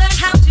boy learned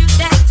how to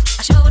dance,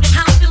 I showed him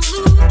how to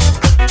move.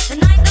 The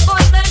night the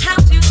boy learned how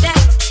to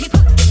dance, he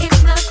put it in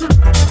the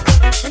groove.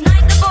 The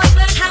night the boy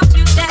learned how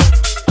to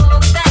dance, oh,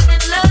 we fell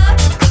in love.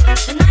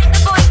 The night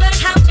the boy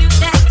learned how to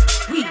dance,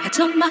 we had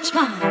so much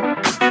fun.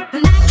 The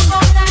night the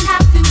boy learned how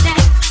to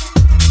dance.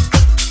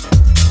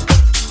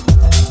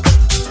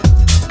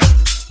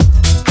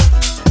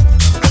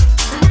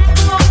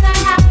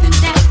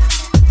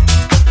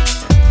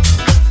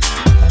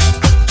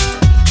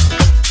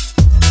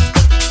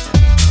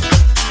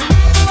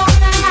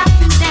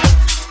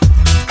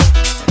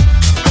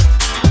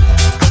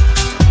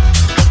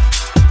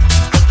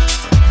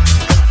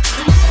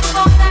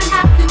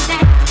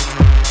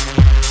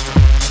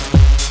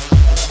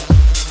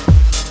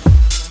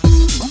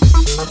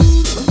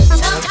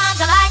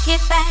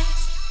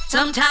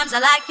 Sometimes I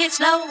like it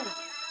slow.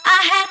 I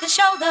had to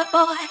show the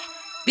boy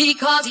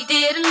because he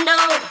didn't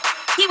know.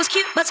 He was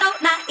cute but so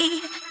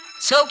naive,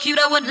 so cute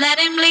I wouldn't let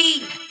him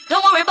leave.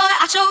 Don't worry boy,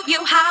 I'll show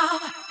you how,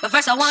 but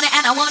first I want it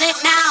and I want it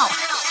now.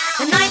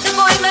 The night the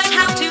boy learned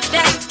how to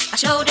dance, I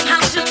showed him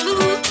how to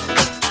move.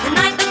 The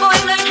night the boy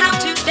learned how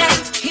to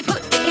dance, he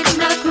put it in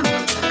the groove.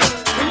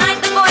 The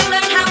night the boy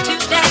learned how to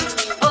dance,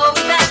 oh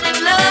we fell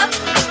in love.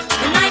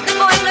 The night the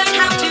boy learned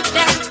how to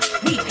dance,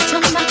 we had so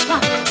much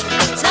fun.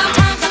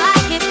 Sometimes I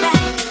like it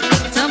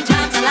fast,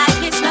 sometimes I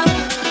like it slow.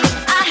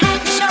 I had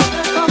to show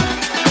the boy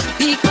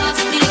because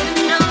he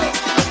didn't know.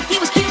 He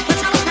was cute but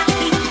so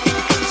naive,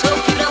 so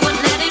cute I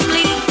wouldn't let him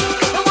leave.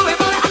 Don't worry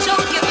boy, I'll show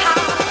you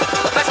how,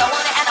 but first I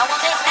want it and I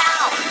want it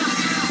now.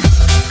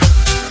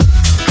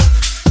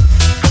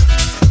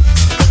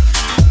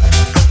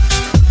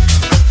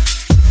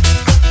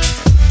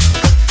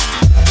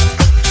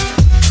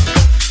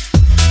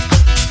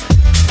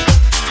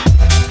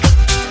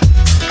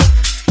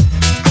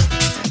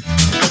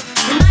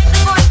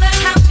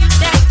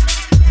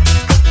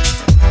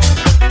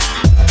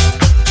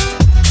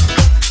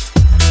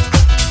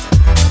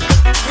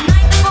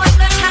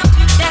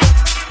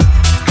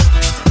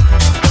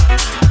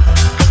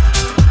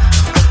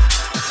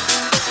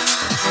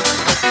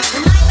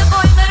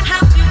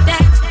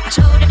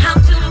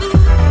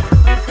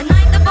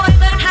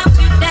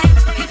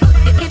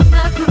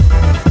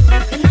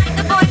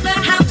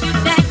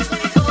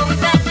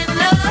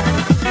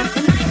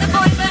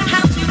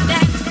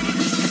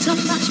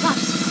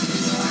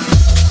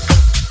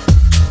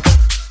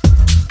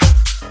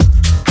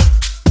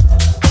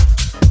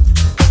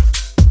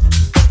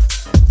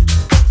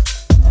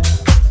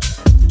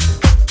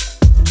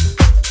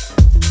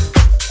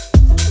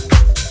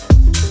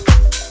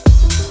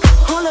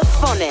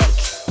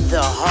 Hollaphonic,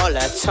 the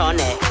Holla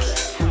Tonic.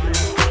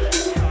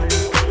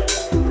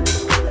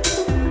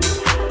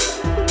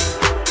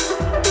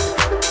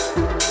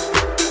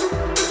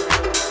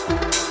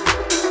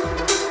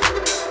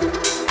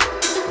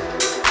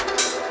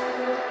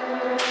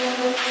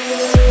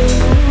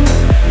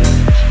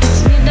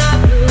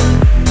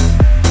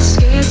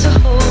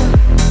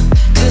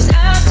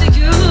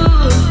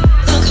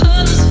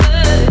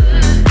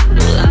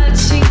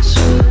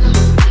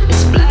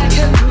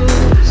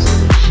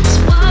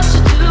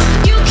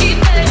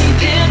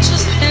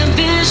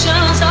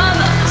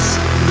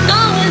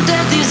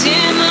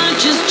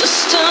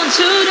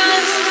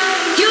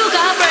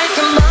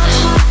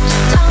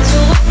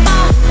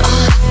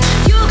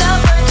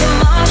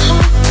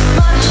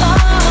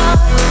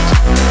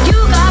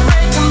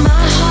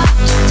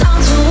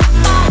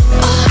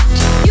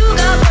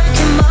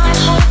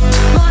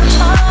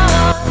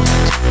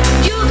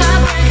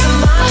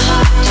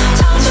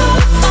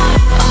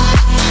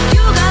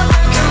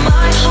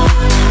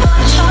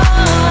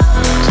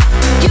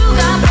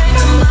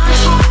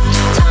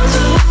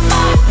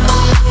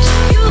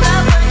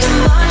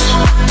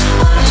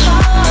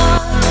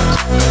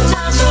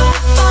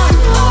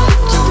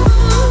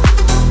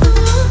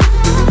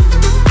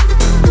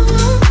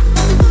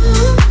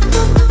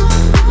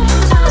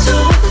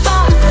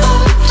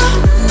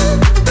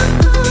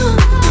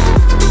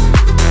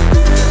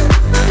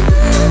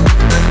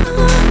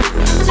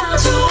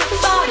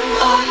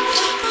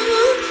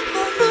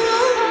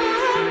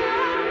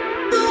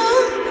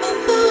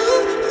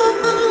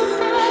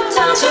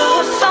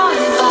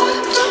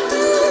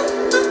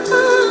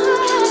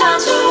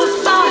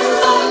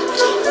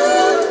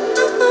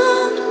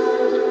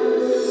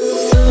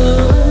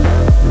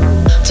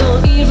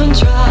 Don't even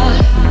try,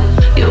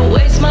 you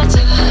waste my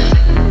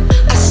time.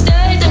 I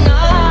stay the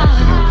night.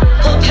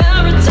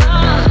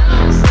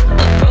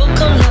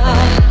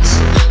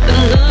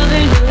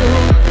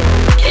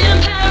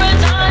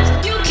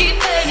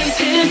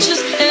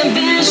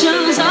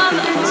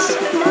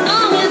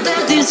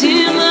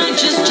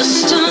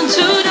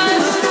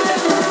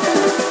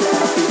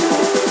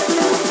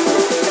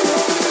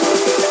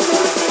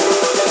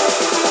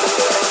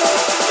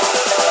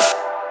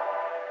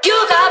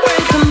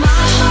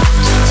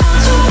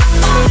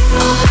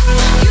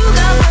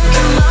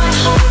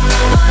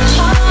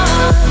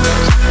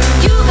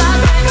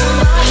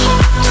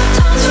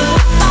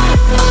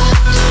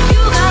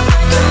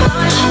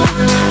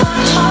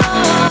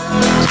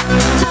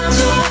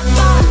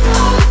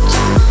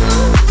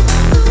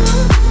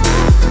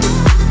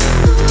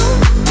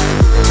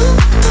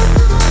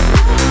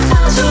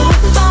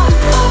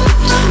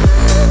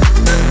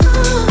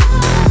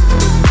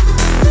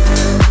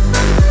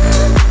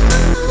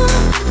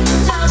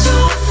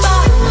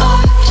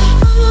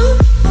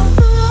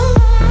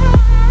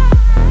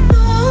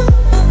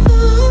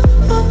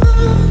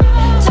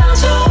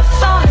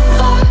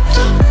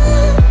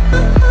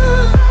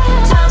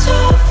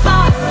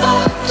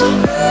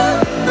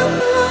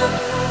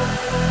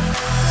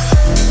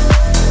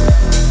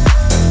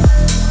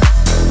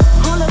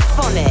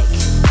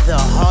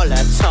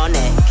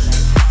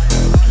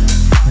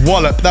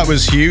 Wallop, that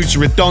was huge.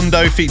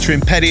 Redondo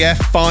featuring Petty F,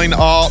 Fine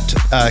Art,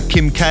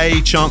 Kim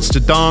Kaey, Chance to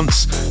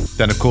Dance.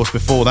 Then, of course,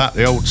 before that,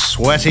 the old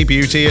Sweaty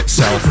Beauty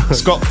itself.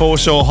 Scott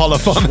Forshaw,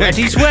 Hollaphonic.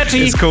 Sweaty,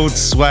 sweaty. It's called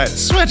Sweat.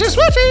 Sweaty,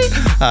 sweaty.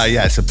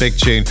 Yeah, it's a big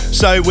tune.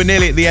 So we're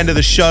nearly at the end of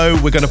the show.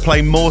 We're going to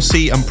play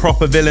Morsy and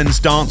Proper Villains,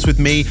 Dance With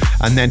Me.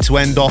 And then to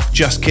end off,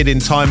 Just Kiddin,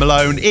 Time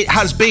Alone. It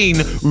has been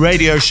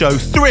Radio Show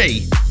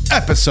 3,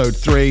 Episode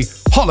 3,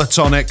 Holla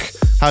Tonic.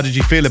 How did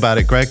you feel about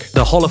it, Greg?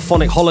 The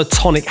Holla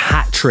Tonic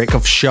hat trick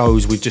of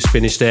shows we've just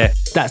finished there.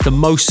 That's the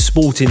most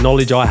sporting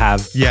knowledge I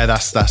have. Yeah,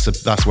 that's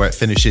where it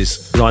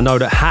finishes. I know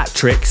that hat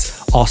tricks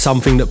are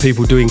something that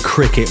people do in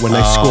cricket when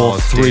they score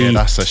three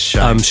that's a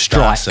shame.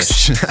 strikes.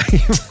 That's a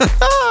shame.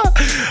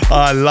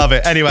 I love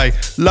it. Anyway,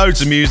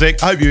 loads of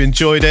music. I hope you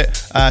enjoyed it.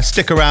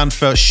 Stick around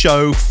for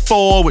show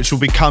 4, which will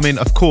be coming,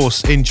 of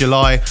course, in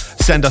July.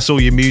 Send us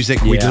all your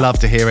music. We'd love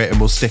to hear it, and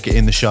we'll stick it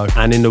in the show.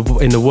 And in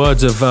the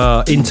words of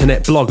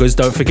internet bloggers,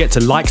 don't forget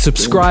to like,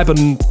 subscribe,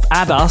 and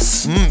add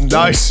us.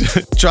 Nice.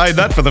 Tried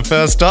that for the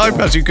first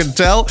time, as you can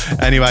tell.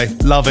 Anyway,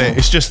 love it.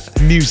 It's just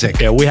music.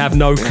 Yeah, we have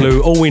no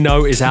clue. All we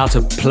know is how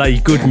to play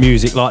good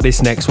music like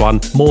this next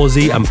one.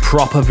 Morsy and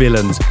Proper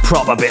Villains.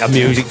 Proper bit of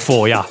music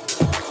for ya.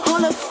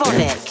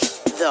 Hollaphonic,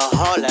 the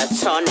Holla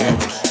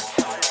Tonic.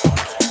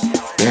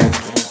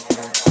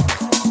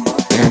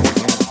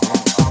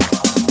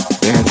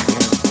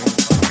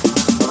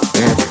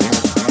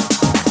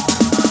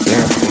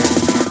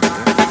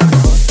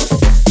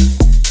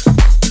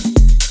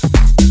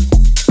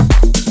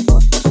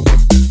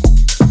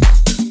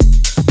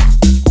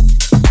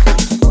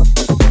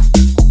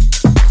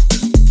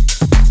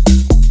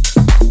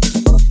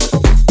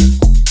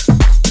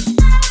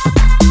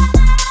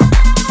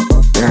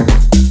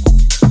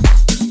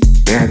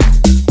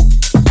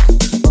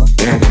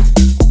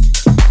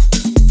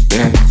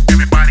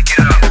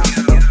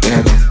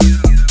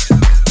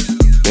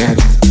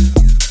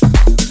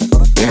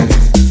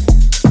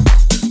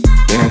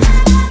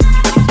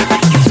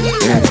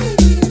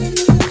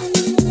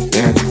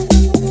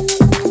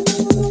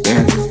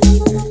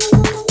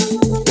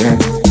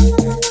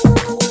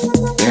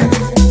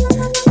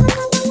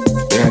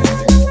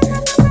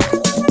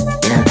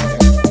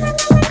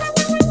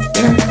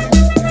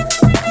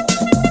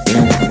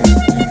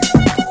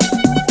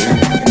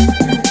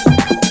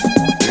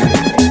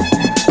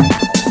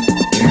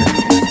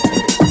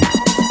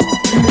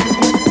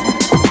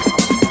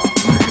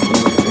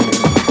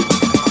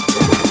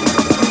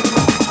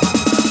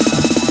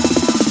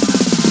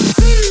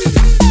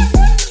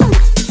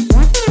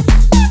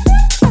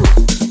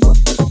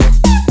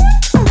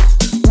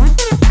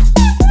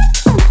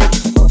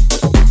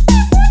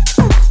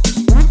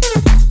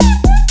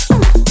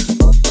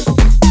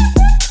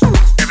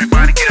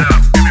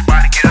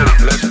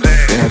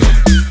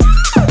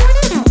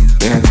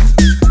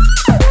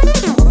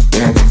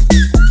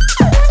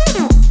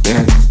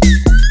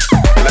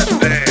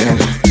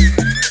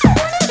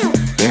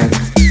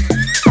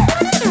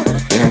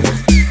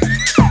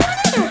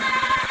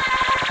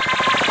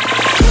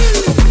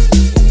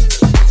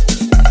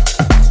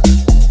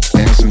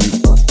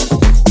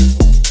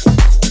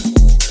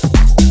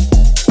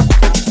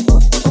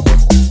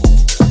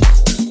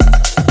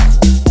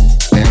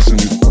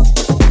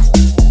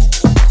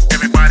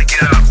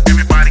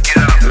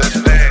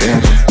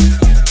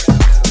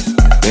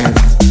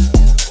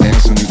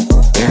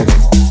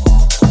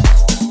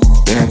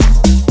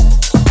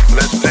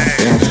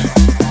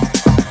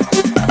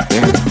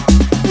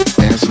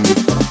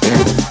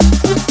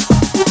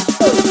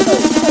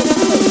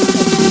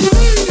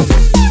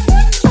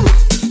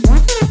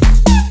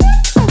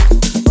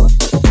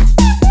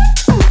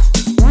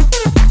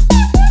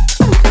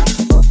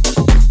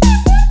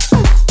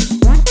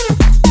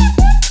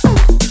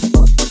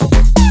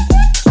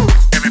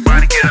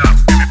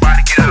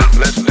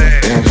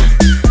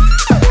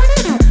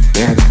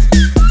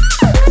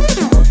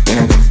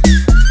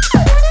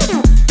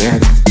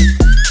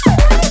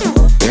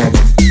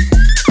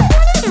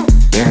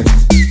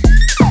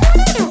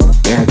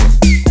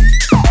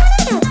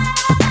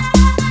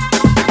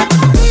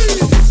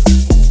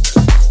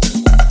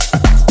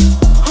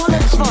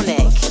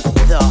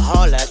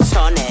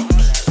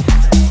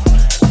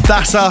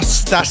 That's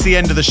us. That's the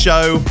end of the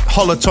show.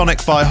 Holla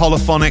Tonic by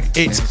Hollaphonic.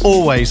 It's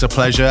always a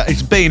pleasure.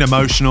 It's been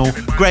emotional.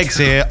 Greg's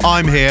here.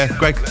 I'm here.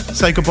 Greg,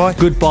 say goodbye.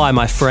 Goodbye,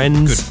 my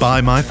friends.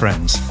 Goodbye, my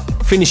friends.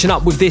 Finishing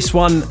up with this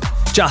one,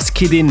 Just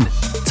Kiddin,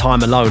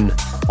 Time Alone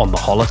on the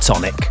Holla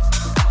Tonic.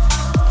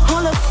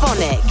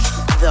 Hollaphonic,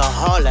 the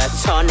Holla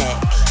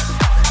Tonic.